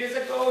terrified. "It is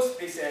a ghost,"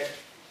 they said,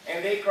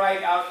 and they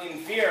cried out in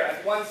fear.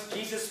 At once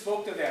Jesus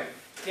spoke to them.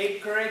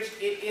 "Take courage,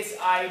 it is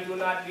I, do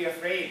not be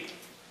afraid."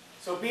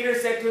 So Peter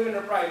said to Him in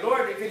reply,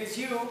 "Lord, if it is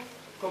You,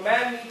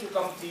 command me to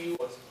come to You."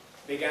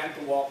 Began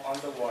to walk on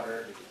the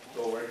water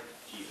toward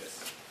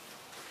Jesus.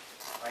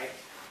 Right?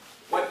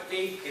 What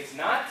faith is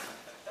not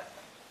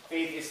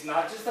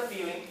just a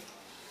feeling.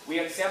 We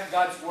accept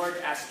God's word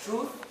as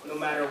truth no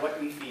matter what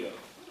we feel.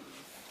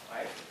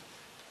 Right?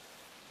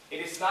 It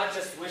is not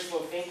just wishful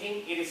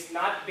thinking. It is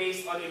not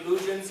based on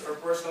illusions or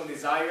personal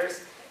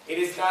desires. It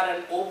is not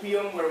an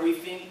opium where we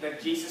think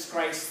that Jesus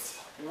Christ's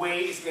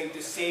way is going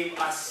to save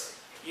us,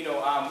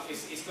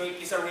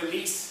 is a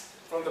release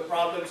from the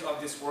problems of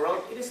this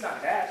world. It is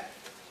not that.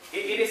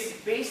 It is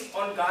based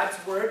on God's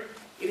word.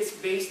 It is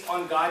based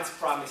on God's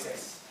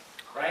promises.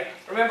 Right?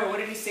 Remember, what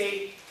did he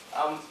say?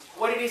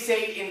 What did he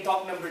say in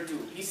talk number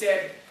 2? He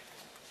said,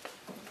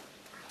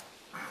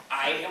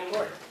 I am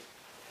Lord.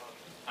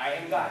 I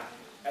am God.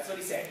 That's what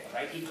he said,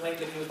 right? He claimed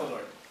that he was the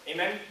Lord.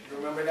 Amen? You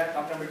remember that?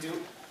 Talk number 2,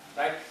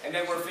 right? And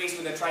then we're faced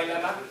with a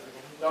trilemma.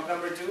 Talk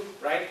number 2,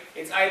 right?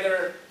 It's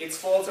either it's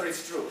false or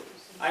it's true.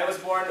 I was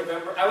born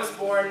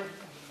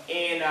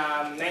in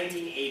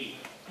 1980,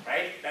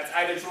 right? That's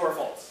either true or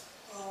false.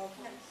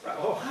 Right.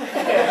 Oh.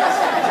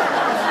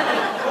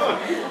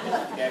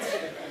 Yes.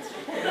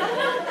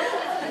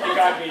 You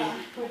got me.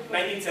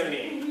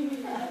 1978.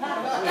 You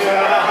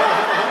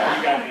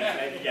got me.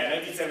 Yeah,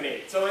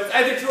 1978. So it's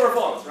either true or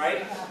false,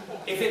 right?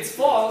 If it's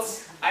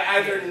false, I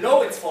either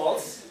know it's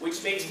false,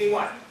 which makes me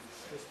what?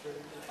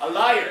 A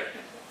liar.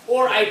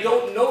 Or I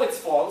don't know it's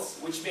false,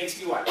 which makes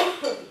me what?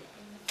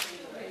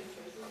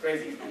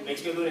 Crazy.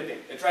 Makes me a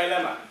lunatic. The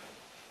trilemma.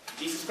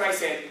 Jesus Christ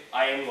said,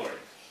 I am Lord.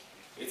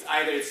 It's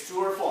either it's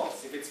true or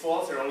false. If it's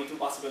false, there are only 2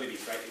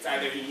 possibilities, right? It's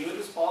either he knew it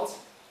was false,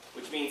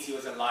 which means he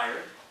was a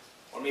liar,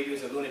 or maybe he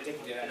was a lunatic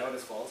who did not know it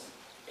was false.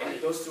 And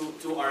if those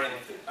two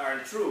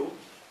aren't true,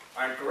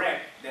 aren't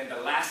correct, then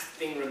the last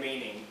thing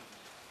remaining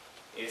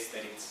is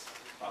that it's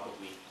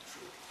probably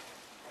true,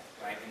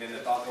 right? And then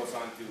the talk goes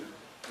on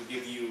to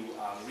give you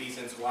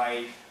reasons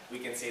why we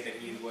can say that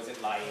he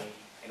wasn't lying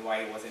and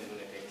why he wasn't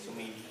lunatic. So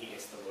maybe he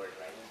is the Lord,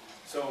 right?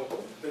 So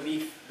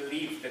believe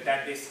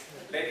that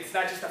it's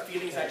not just a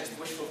feeling, it's not just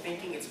wishful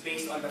thinking. It's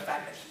based on the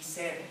fact that he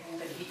said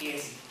that he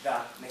is the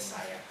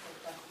Messiah.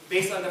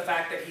 Based on the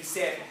fact that he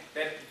said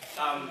that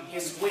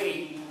his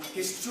way,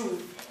 his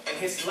truth, and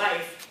his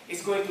life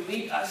is going to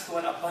lead us to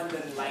an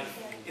abundant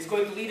life. It's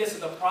going to lead us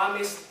to the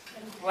promised,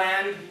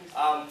 planned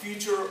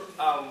future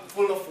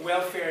full of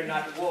welfare,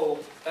 not woe,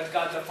 that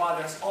God the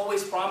Father has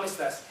always promised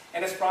us,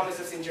 and has promised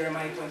us in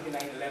Jeremiah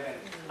 29:11.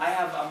 I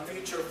have a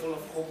future full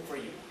of hope for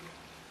you.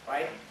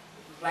 Right?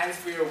 Plans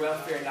for your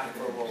welfare, not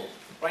for woe.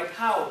 Right?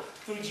 How?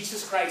 Through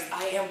Jesus Christ,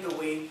 I am the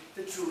way,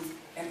 the truth,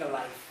 and the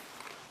life.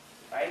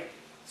 Right?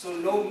 So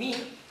know me,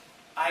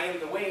 I am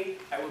the way,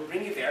 I will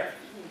bring you there.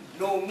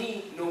 Know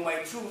me, know my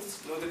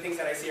truths, know the things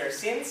that I say are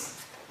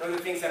sins, know the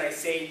things that I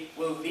say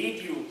will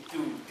lead you to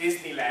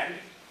Disneyland.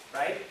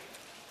 Right?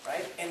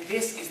 Right? And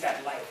this is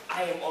that life.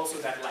 I am also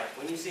that life.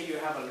 When you say you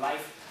have a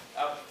life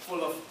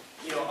full of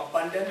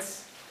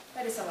abundance,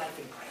 that is a life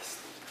in Christ.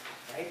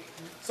 Right?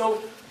 So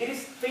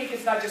faith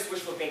is not just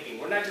wishful thinking.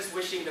 We're not just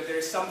wishing that there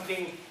is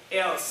something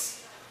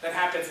else that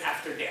happens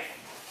after death.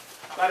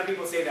 A lot of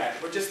people say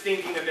that. We're just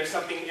thinking that there's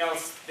something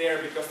else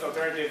there because the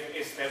alternative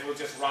is that we'll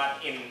just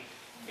rot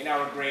in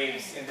our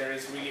graves and there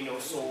is really no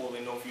soul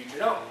and no future.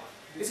 No.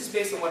 This is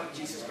based on what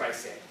Jesus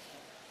Christ said.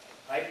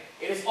 Right?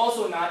 It is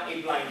also not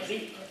a blind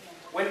leap.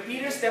 When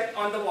Peter stepped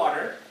on the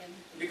water,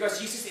 because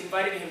Jesus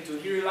invited him to,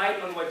 he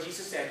relied on what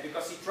Jesus said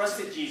because he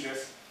trusted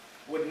Jesus,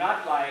 would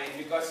not lie, and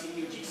because he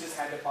knew Jesus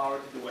had the power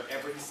to do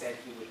whatever he said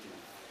he would do.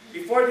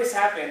 Before this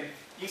happened,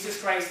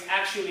 Jesus Christ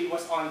actually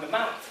was on the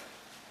mount,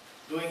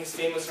 doing his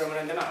famous Sermon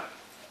on the Mount.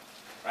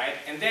 Right?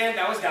 And then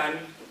that was done,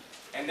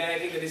 and then I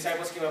think the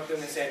disciples came up to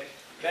him and said,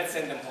 let's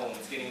send them home.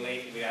 It's getting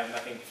late, we have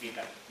nothing to feed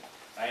them.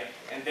 Right?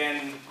 And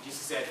then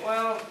Jesus said,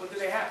 well, what do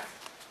they have?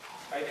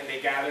 Right? And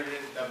they gathered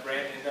the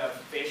bread and the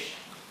fish,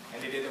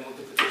 and they did the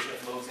multiplication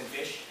of loaves and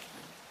fish.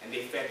 And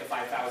they fed the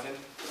 5,000,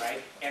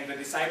 right? And the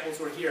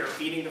disciples were here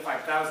feeding the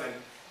 5,000,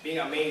 being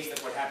amazed at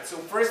what happened. So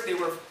first they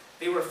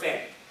were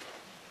fed,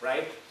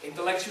 right?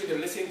 Intellectually they're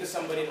listening to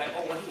somebody like,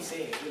 oh, what he's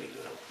saying is really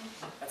good.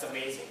 That's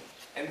amazing.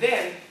 And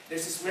then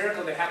there's this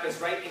miracle that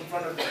happens right in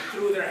front of them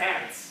through their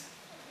hands,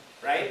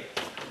 right?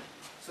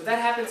 So that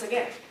happens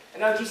again. And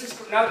now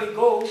they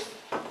go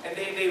and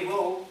they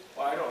row.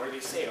 Well, I don't know, or they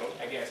sail,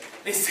 I guess.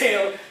 They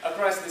sail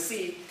across the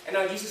sea, and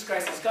now Jesus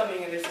Christ is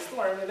coming, and there's a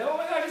storm, and then, oh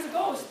my God, there's a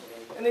ghost.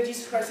 And then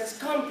Jesus Christ says,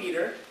 come,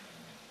 Peter.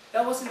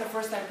 That wasn't the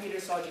first time Peter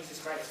saw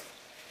Jesus Christ.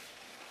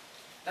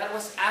 That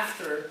was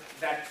after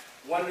that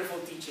wonderful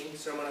teaching,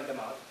 Sermon on the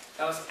Mount.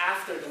 That was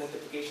after the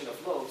multiplication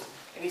of loaves.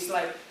 And he's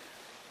like,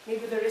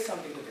 maybe there is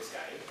something to this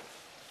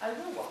guy. I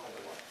will walk on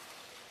the water.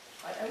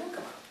 I will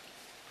come out.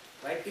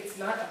 Right? It's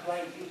not a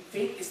blind leap.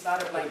 Faith is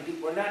not a blind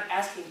leap. We're not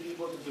asking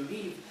people to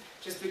believe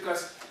just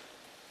because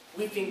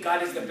we think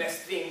God is the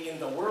best thing in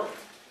the world.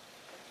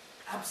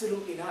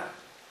 Absolutely not.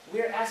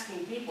 We're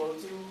asking people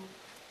to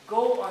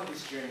go on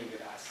this journey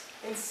with us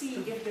and see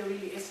if there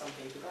really is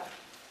something to God.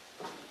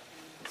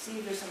 See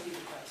if there's something to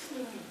Christ.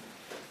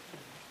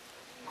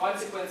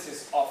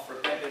 Consequences of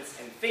repentance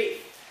and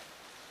faith.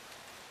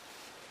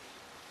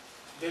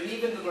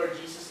 Believe in the Lord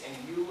Jesus and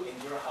you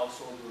and your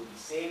household will be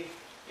saved.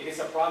 It is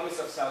a promise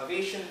of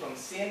salvation from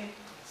sin,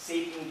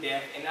 Satan,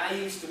 death. And I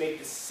used to make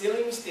the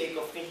silly mistake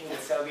of thinking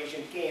that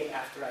salvation came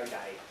after I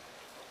died.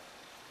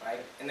 right?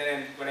 And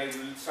then when I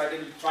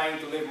started trying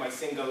to live my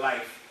single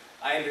life,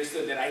 I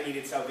understood that I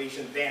needed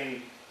salvation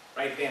then,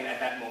 right then, at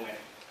that moment.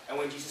 And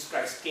when Jesus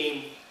Christ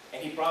came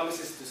and He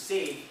promises to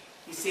save,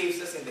 He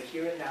saves us in the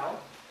here and now.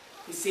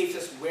 He saves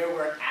us where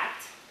we're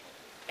at.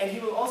 And He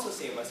will also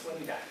save us when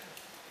we die.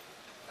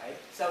 Right?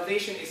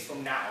 Salvation is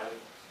from now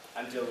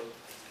until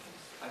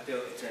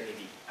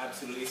eternity.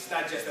 Absolutely. It's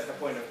not just at the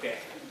point of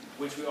death,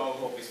 which we all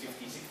hope is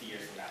 50, 60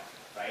 years from now.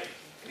 Right?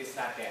 It is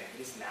not then.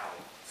 It is now.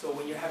 So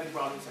when you're having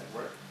problems at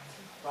work,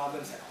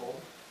 problems at home,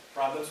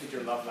 problems with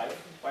your love life.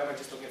 Why am I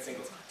just looking at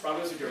singles?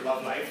 Problems with your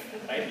love life,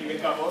 right? Even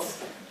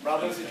couples.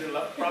 Problems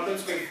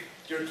with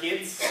your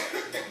kids.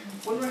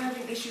 When we're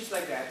having issues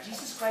like that,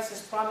 Jesus Christ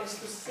has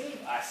promised to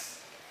save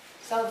us.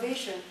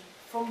 Salvation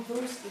from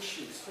those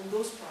issues, from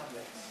those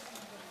problems.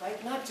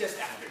 Right? Not just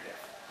after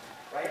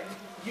death. Right?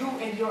 You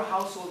and your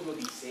household will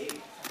be saved.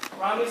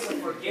 Promise of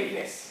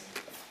forgiveness.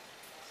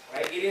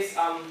 Right? It is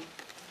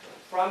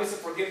promise of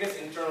forgiveness,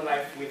 eternal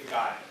life with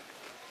God.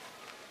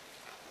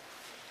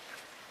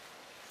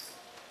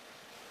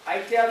 I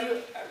tell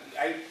you,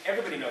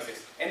 everybody knows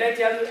this. And I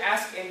tell you,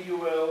 ask and you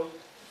will,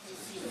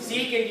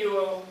 seek and you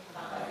will,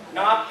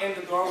 knock and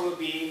the door will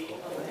be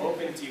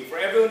open to you. For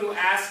everyone who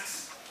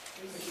asks,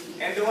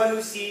 and the one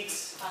who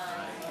seeks,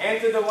 and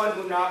to the one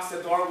who knocks,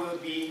 the door will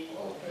be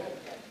open.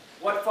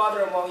 What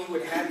father among you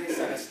would hand his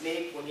son a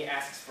snake when he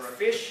asks for a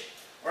fish,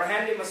 or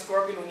hand him a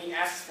scorpion when he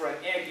asks for an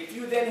egg? If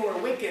you then who are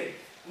wicked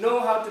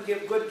know how to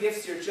give good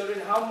gifts to your children,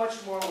 how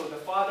much more will the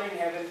Father in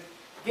heaven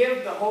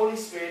give the Holy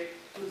Spirit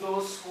to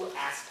those who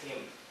ask Him?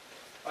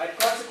 Right?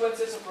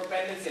 Consequences of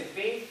repentance and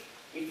faith.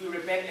 If we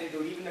repent and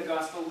believe in the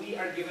gospel, we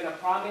are given a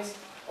promise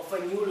of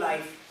a new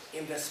life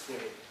in the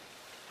Spirit.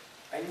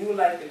 A new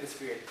life in the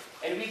Spirit.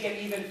 And we can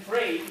even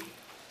pray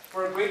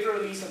for a greater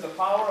release of the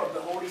power of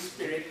the Holy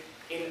Spirit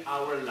in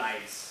our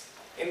lives.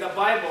 In the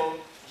Bible,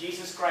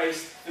 Jesus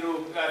Christ,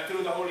 through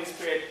the Holy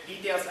Spirit,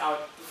 details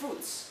out the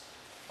fruits.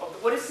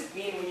 What does it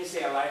mean when you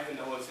say a life in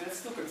the Holy Spirit?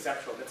 That's too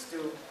conceptual. That's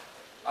too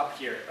up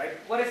here, right?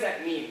 What does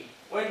that mean?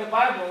 Well, in the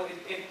Bible,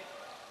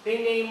 they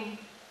name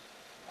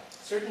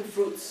certain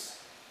fruits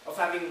of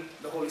having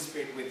the Holy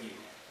Spirit with you,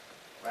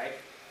 right?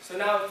 So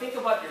now think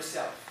about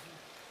yourself.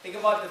 Think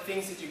about the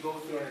things that you go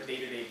through on a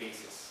day-to-day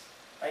basis,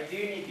 right? Do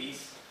you need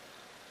these?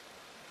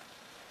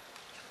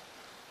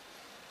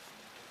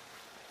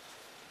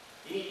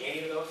 Do you need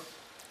any of those?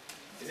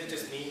 Is it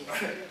just me?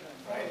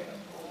 Right?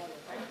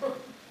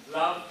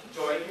 Love,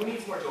 joy. Who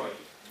needs more joy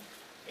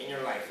in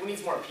your life? Who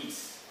needs more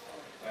peace?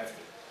 That's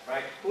good,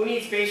 right? Who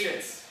needs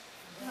patience?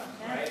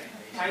 Right?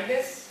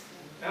 Kindness?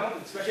 No?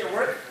 Especially at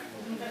work?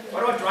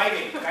 What about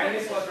driving?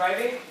 Kindness while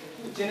driving?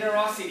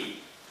 Generosity,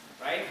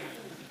 right?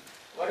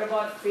 What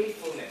about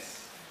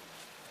faithfulness?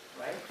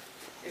 Right?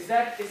 Is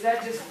that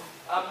just?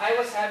 I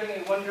was having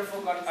a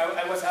wonderful.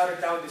 I was out of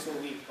town this whole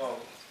week.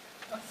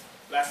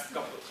 Last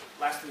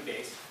 2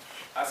 days.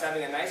 I was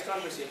having a nice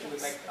conversation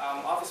with my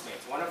office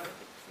mates. One of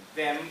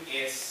them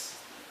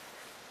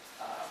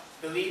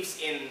believes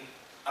in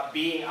a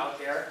being out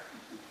there,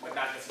 but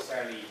not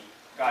necessarily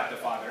God the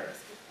Father.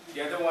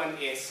 The other one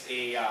is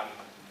a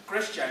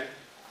Christian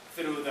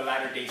through the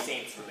Latter-day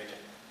Saints religion,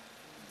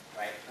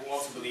 right? Who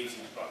also believes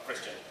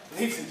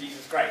in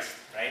Jesus Christ,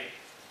 right?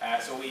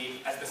 So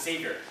we, as the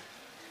Savior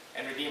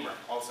and Redeemer,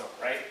 also,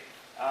 right?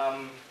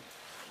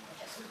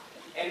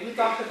 And we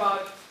talked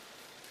about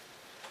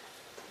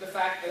the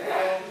fact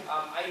that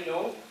I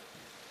know.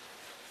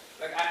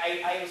 Like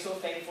I am so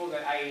thankful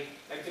that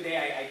today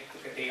I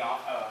took a day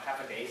off,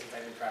 half a day since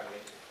I've been traveling,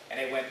 and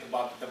I went to the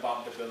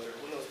Bob the Builder.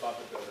 Who knows Bob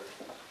the Builder?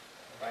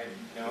 Right?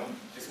 You know,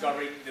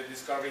 the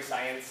Discovery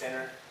Science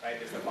Center, right?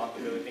 There's the Bob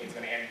the Builder thing. It's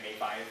going to end May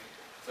 5.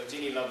 So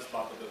Ginny loves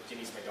Bob the Builder.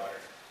 Ginny's my daughter,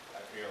 a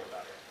 3-year-old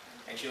daughter,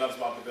 and she loves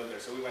Bob the Builder.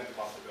 So we went to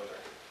Bob the Builder,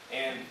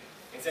 and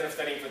instead of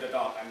studying for the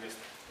doc, I'm just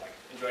like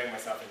enjoying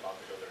myself in Bob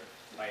the Builder,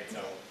 right?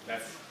 So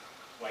that's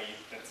why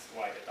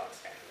the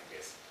doc's kind of like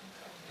this.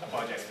 I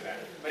apologize for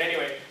that. But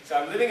anyway, so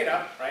I'm living it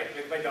up, right,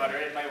 with my daughter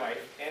and my wife,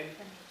 and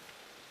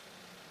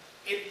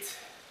it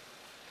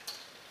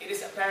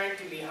is apparent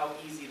to me how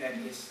easy that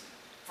is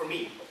for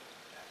me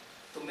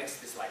to mess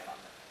this life up.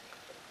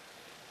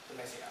 To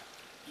mess it up.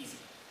 Easy.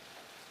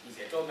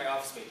 Easy. I told my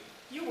office mate,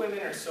 you women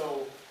are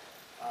so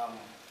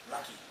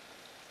lucky.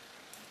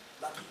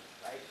 Lucky,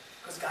 right?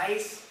 Because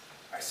guys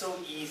are so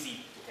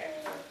easy to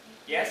tempt.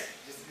 Yes?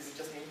 Is it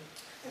just me?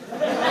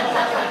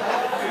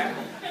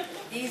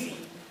 Easy.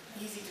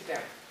 Easy to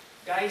tempt.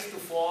 Guys to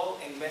fall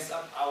and mess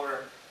up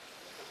our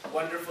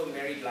wonderful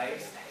married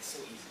lives, that is so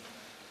easy.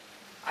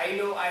 I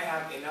know I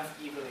have enough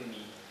evil in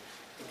me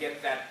to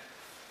get that,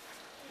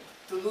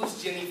 to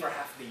lose Ginny for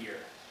half the year.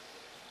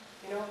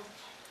 You know?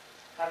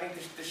 Having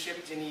to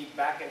ship Ginny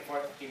back and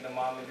forth between the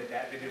mom and the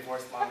dad, the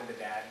divorced mom and the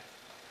dad.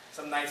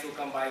 Some nights will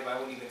come by but I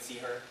won't even see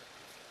her.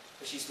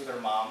 Because she's with her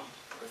mom,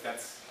 because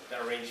that's the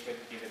arrangement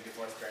between the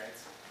divorced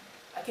parents.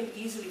 I can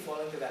easily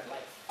fall into that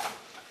life.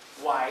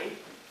 Why?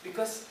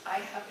 Because I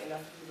have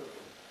enough evil in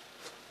me.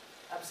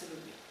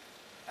 Absolutely.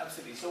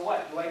 Absolutely. So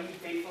what? Do I need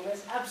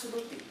faithfulness?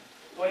 Absolutely.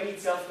 Do I need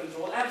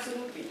self-control?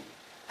 Absolutely.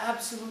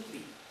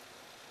 Absolutely.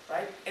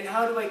 right? And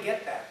how do I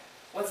get that?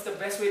 What's the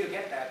best way to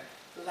get that?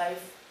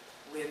 Life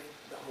with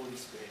the Holy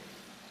Spirit,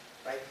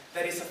 right?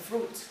 That is a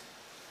fruit.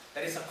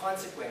 That is a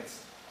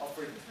consequence of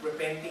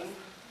repenting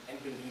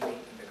and believing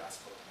in the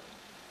gospel.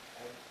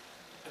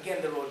 Right?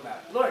 Again, the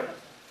roadmap. Lord,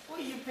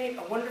 well, you paint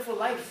a wonderful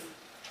life.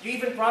 You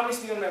even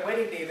promised me on my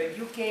wedding day that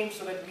you came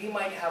so that we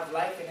might have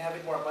life and have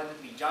it more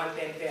abundantly. John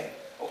 10:10.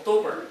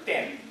 October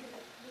 10.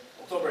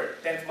 October,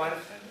 10th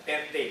month,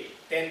 10th day.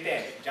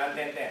 10:10. John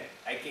 10:10.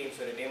 I came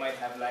so that they might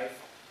have life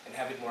and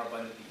have it more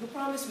abundantly. You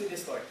promised me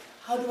this, Lord.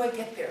 How do I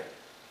get there?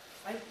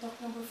 Right? Talk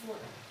number 4.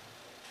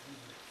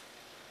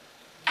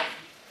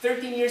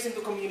 13 years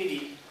into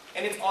community,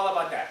 and it's all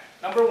about that.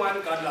 Number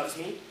 1, God loves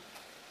me.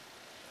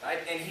 Right?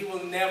 And He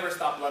will never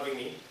stop loving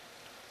me.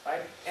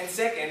 Right? And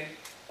second,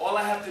 all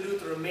I have to do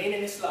to remain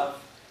in His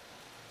love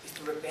is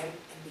to repent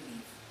and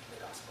believe in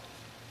the gospel.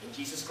 In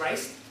Jesus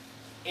Christ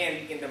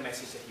and in the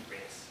message that He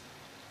brings.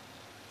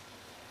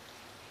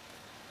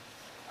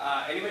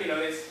 Anybody know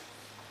this?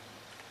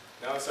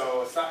 No?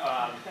 So,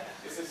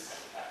 this is...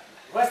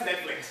 who has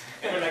Netflix?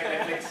 Anyone like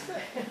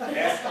Netflix?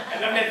 Yes? I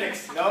love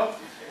Netflix. No?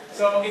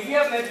 So, if you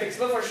have Netflix,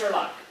 look for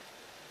Sherlock.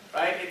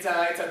 Right? It's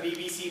a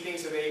BBC thing,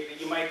 so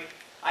you might...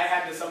 I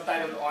had the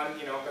subtitle on,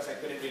 because I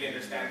couldn't really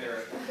understand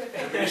their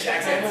British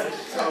accents.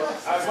 So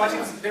I was watching.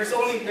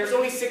 There's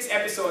only 6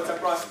 episodes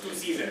across 2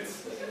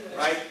 seasons,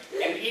 right?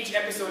 And each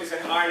episode is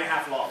an hour and a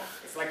half long.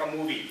 It's like a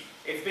movie.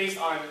 It's based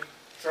on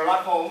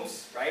Sherlock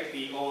Holmes, right?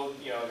 The old,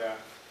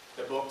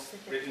 the books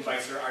written by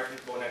Sir Arthur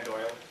Conan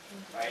Doyle,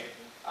 right?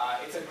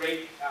 It's a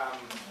great,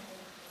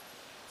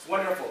 it's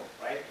wonderful,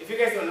 right? If you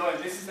guys don't know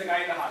him, this is the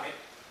guy in The Hobbit,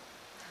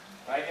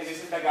 right? And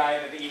this is the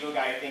guy, the evil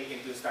guy, I think,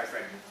 into Star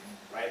Trek,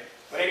 right?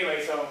 But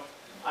anyway, so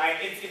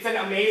it's an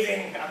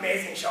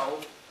amazing show.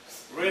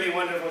 Really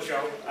wonderful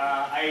show.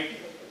 I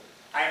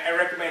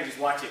recommend just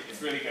watch it.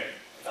 It's really good.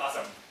 It's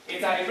awesome.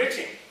 It's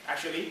enriching,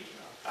 actually.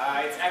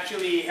 It's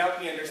actually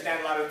helped me understand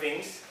a lot of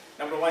things.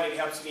 Number 1, it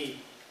helps me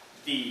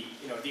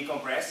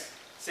decompress.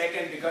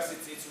 Second, because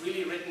it's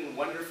really written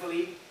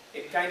wonderfully,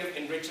 it kind of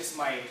enriches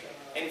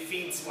and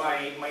feeds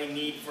my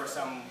need for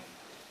some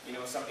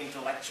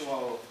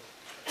intellectual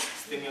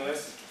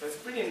stimulus. So it's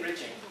pretty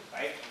enriching,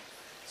 right?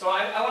 So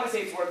I want to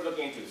say it's worth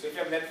looking into. So if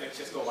you have Netflix,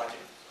 just go watch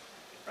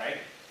it, right?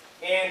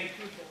 And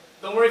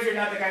don't worry if you're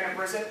not the kind of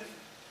person.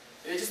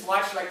 You just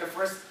watch like the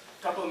first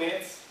couple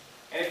minutes,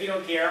 and if you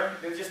don't care,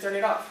 then just turn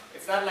it off.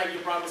 It's not like you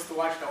promised to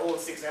watch the whole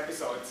 6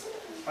 episodes,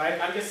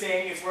 right? I'm just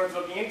saying it's worth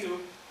looking into.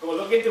 Go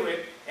look into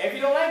it. And if you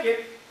don't like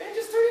it, then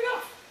just turn it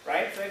off,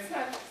 right? So it's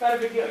not a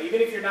big deal,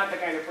 even if you're not the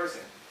kind of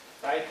person,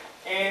 right?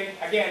 And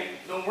again,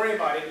 don't worry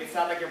about it. It's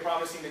not like you're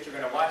promising that you're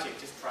going to watch it.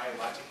 Just try and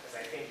watch it, because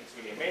I think it's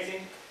really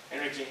amazing,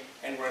 enriching,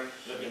 and worth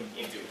looking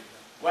into.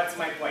 What's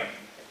my point?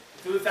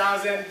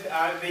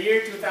 The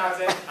year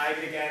 2000, I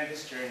began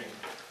this journey,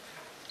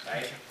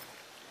 right?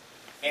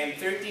 And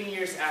 13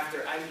 years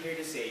after, I'm here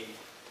to say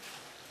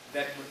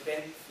that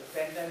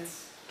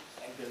repentance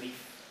and belief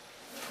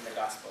in the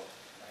gospel,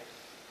 right?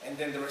 And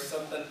then the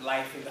resultant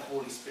life in the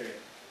Holy Spirit,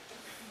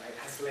 right,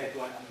 has led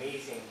to an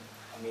amazing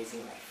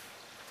life.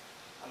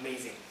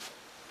 Amazing.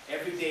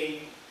 Every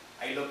day,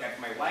 I look at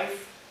my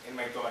wife and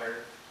my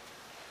daughter,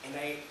 and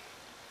I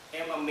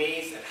am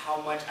amazed at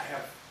how much I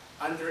have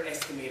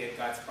underestimated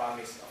God's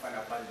promise of an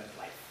abundant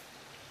life.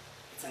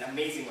 It's an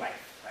amazing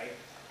life, right?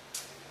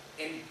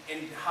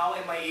 And how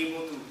am I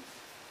able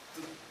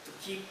to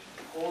keep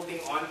holding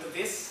on to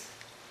this?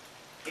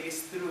 It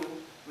is through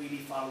really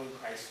following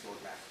Christ's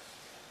roadmap.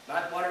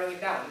 Not watering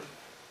it down,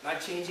 not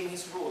changing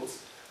His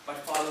rules, but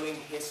following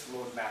His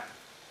roadmap,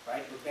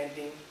 right?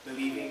 Repenting,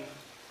 believing,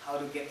 how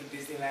to get to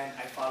Disneyland.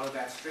 I follow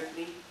that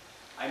strictly.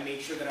 I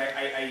make sure that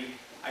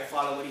I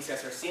follow what He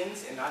says are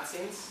sins and not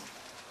sins,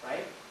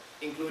 right?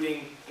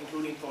 Including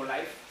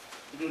pro-life,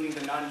 including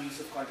the non-use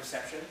of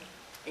contraception,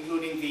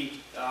 including the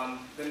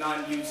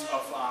non-use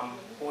of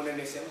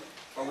onanism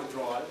or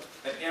withdrawal.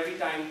 That every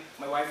time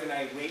my wife and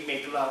I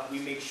make love, we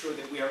make sure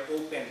that we are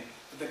open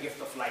to the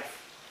gift of life.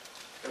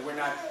 That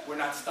we're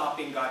not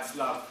stopping God's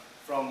love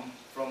from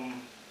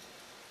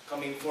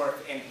coming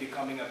forth and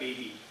becoming a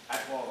baby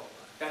at all.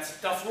 That's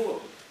a tough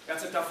rule.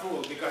 That's a tough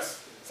rule,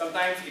 because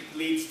sometimes it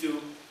leads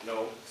to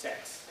no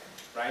sex,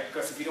 right?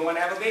 Because if you don't want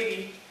to have a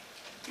baby,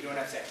 you don't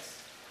have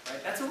sex,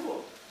 right? That's a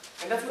rule.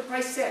 And that's what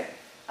Christ said.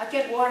 I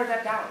can't water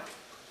that down.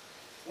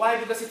 Why?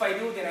 Because if I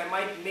do, then I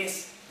might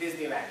miss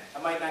Disneyland.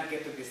 I might not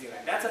get to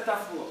Disneyland. That's a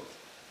tough rule,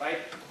 right?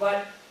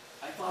 But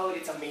I followed.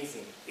 It's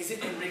amazing. Is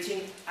it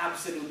enriching?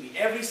 Absolutely.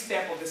 Every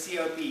step of the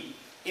CLP,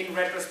 in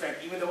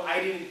retrospect, even though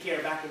I didn't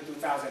care back in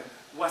 2000,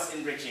 was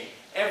enriching.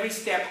 Every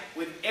step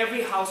with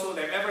every household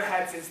I've ever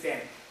had since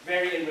then,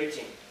 very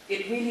enriching.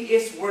 It really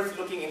is worth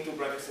looking into,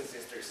 brothers and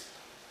sisters.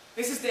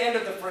 This is the end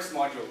of the first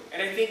module.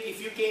 And I think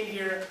if you came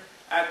here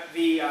at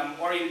the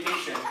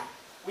orientation,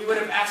 we would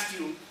have asked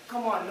you,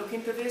 come on, look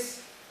into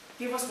this.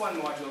 Give us one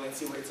module and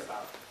see what it's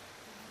about.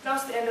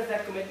 That's the end of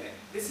that commitment.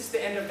 This is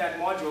the end of that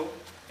module.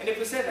 And if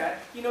we said that,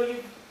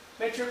 you've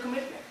met your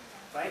commitment,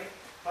 right?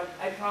 But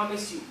I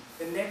promise you,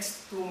 the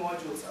next 2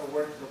 modules are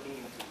worth looking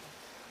into.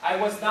 I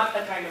was not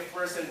the kind of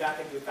person back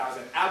in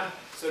 2000.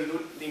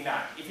 Absolutely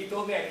not. If you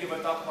told me I'd give a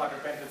talk about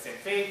repentance and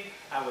faith,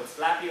 I would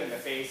slap you in the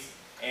face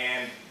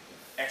and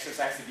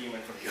exorcise the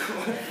demon from you.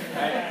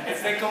 Right?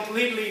 It's like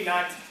completely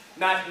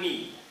not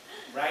me,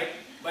 right?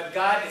 But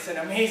God is an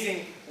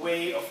amazing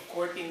way of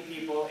courting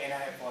people, and I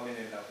have fallen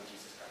in love with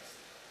Jesus Christ.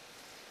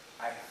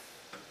 I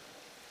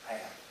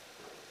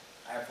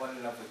have fallen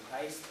in love with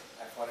Christ.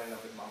 I've fallen in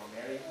love with Mama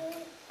Mary.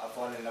 I've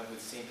fallen in love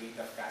with Saint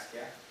Rita of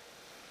Cassia.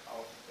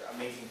 Oh, they're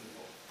amazing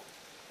people.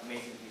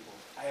 Amazing people.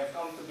 I have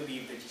come to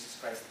believe that Jesus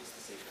Christ is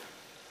the Savior.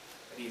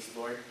 That He is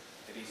Lord.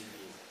 That He is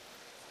redeemed.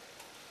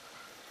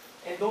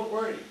 And don't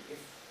worry.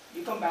 If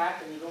you come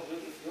back and if you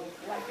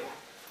don't like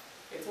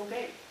it, it's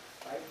okay.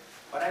 Right?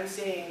 But I'm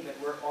saying that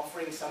we're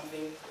offering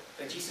something,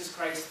 that Jesus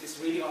Christ is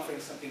really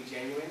offering something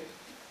genuine,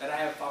 that I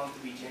have found to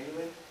be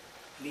genuine.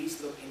 Please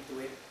look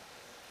into it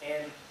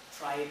and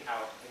try it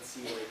out and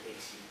see where it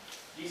takes you.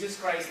 Jesus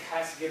Christ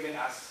has given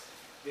us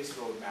this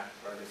roadmap,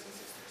 brothers and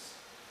sisters.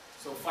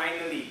 So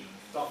finally,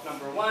 talk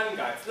number 1,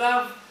 God's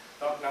love.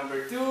 Talk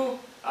number 2,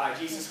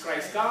 Jesus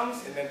Christ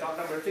comes. And then talk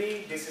number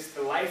 3, this is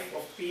the life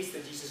of peace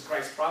that Jesus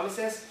Christ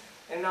promises.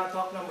 And now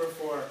talk number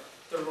 4,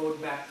 the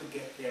roadmap to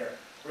get there.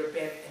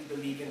 Repent and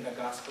believe in the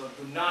gospel.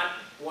 Do not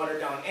water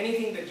down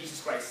anything that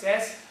Jesus Christ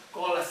says.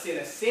 Call a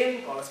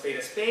sin, call a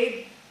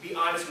spade. Be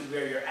honest with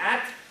where you're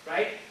at,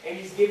 right? And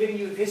He's given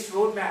you this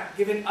roadmap,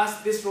 given us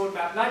this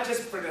roadmap, not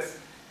just for the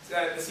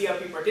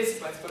CLP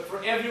participants, but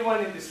for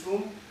everyone in this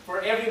room,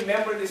 for every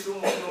member in this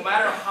room, no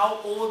matter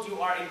how old you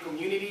are in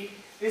community,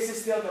 this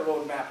is still the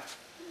roadmap,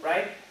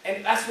 right?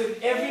 And as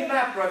with every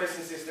map, brothers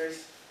and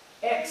sisters,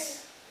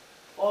 X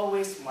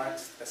always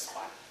marks the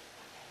spot.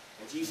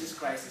 And Jesus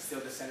Christ is still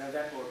the center of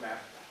that roadmap.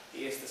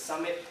 He is the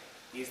summit.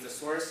 He is the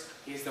source.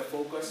 He is the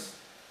focus.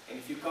 And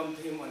if you come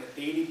to Him on a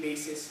daily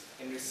basis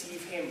and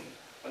receive Him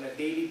on a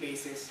daily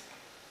basis,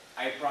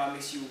 I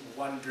promise you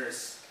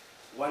wonders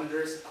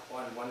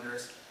upon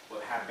wonders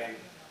will happen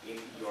in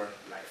your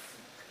life.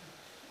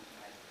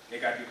 May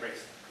God be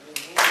praised.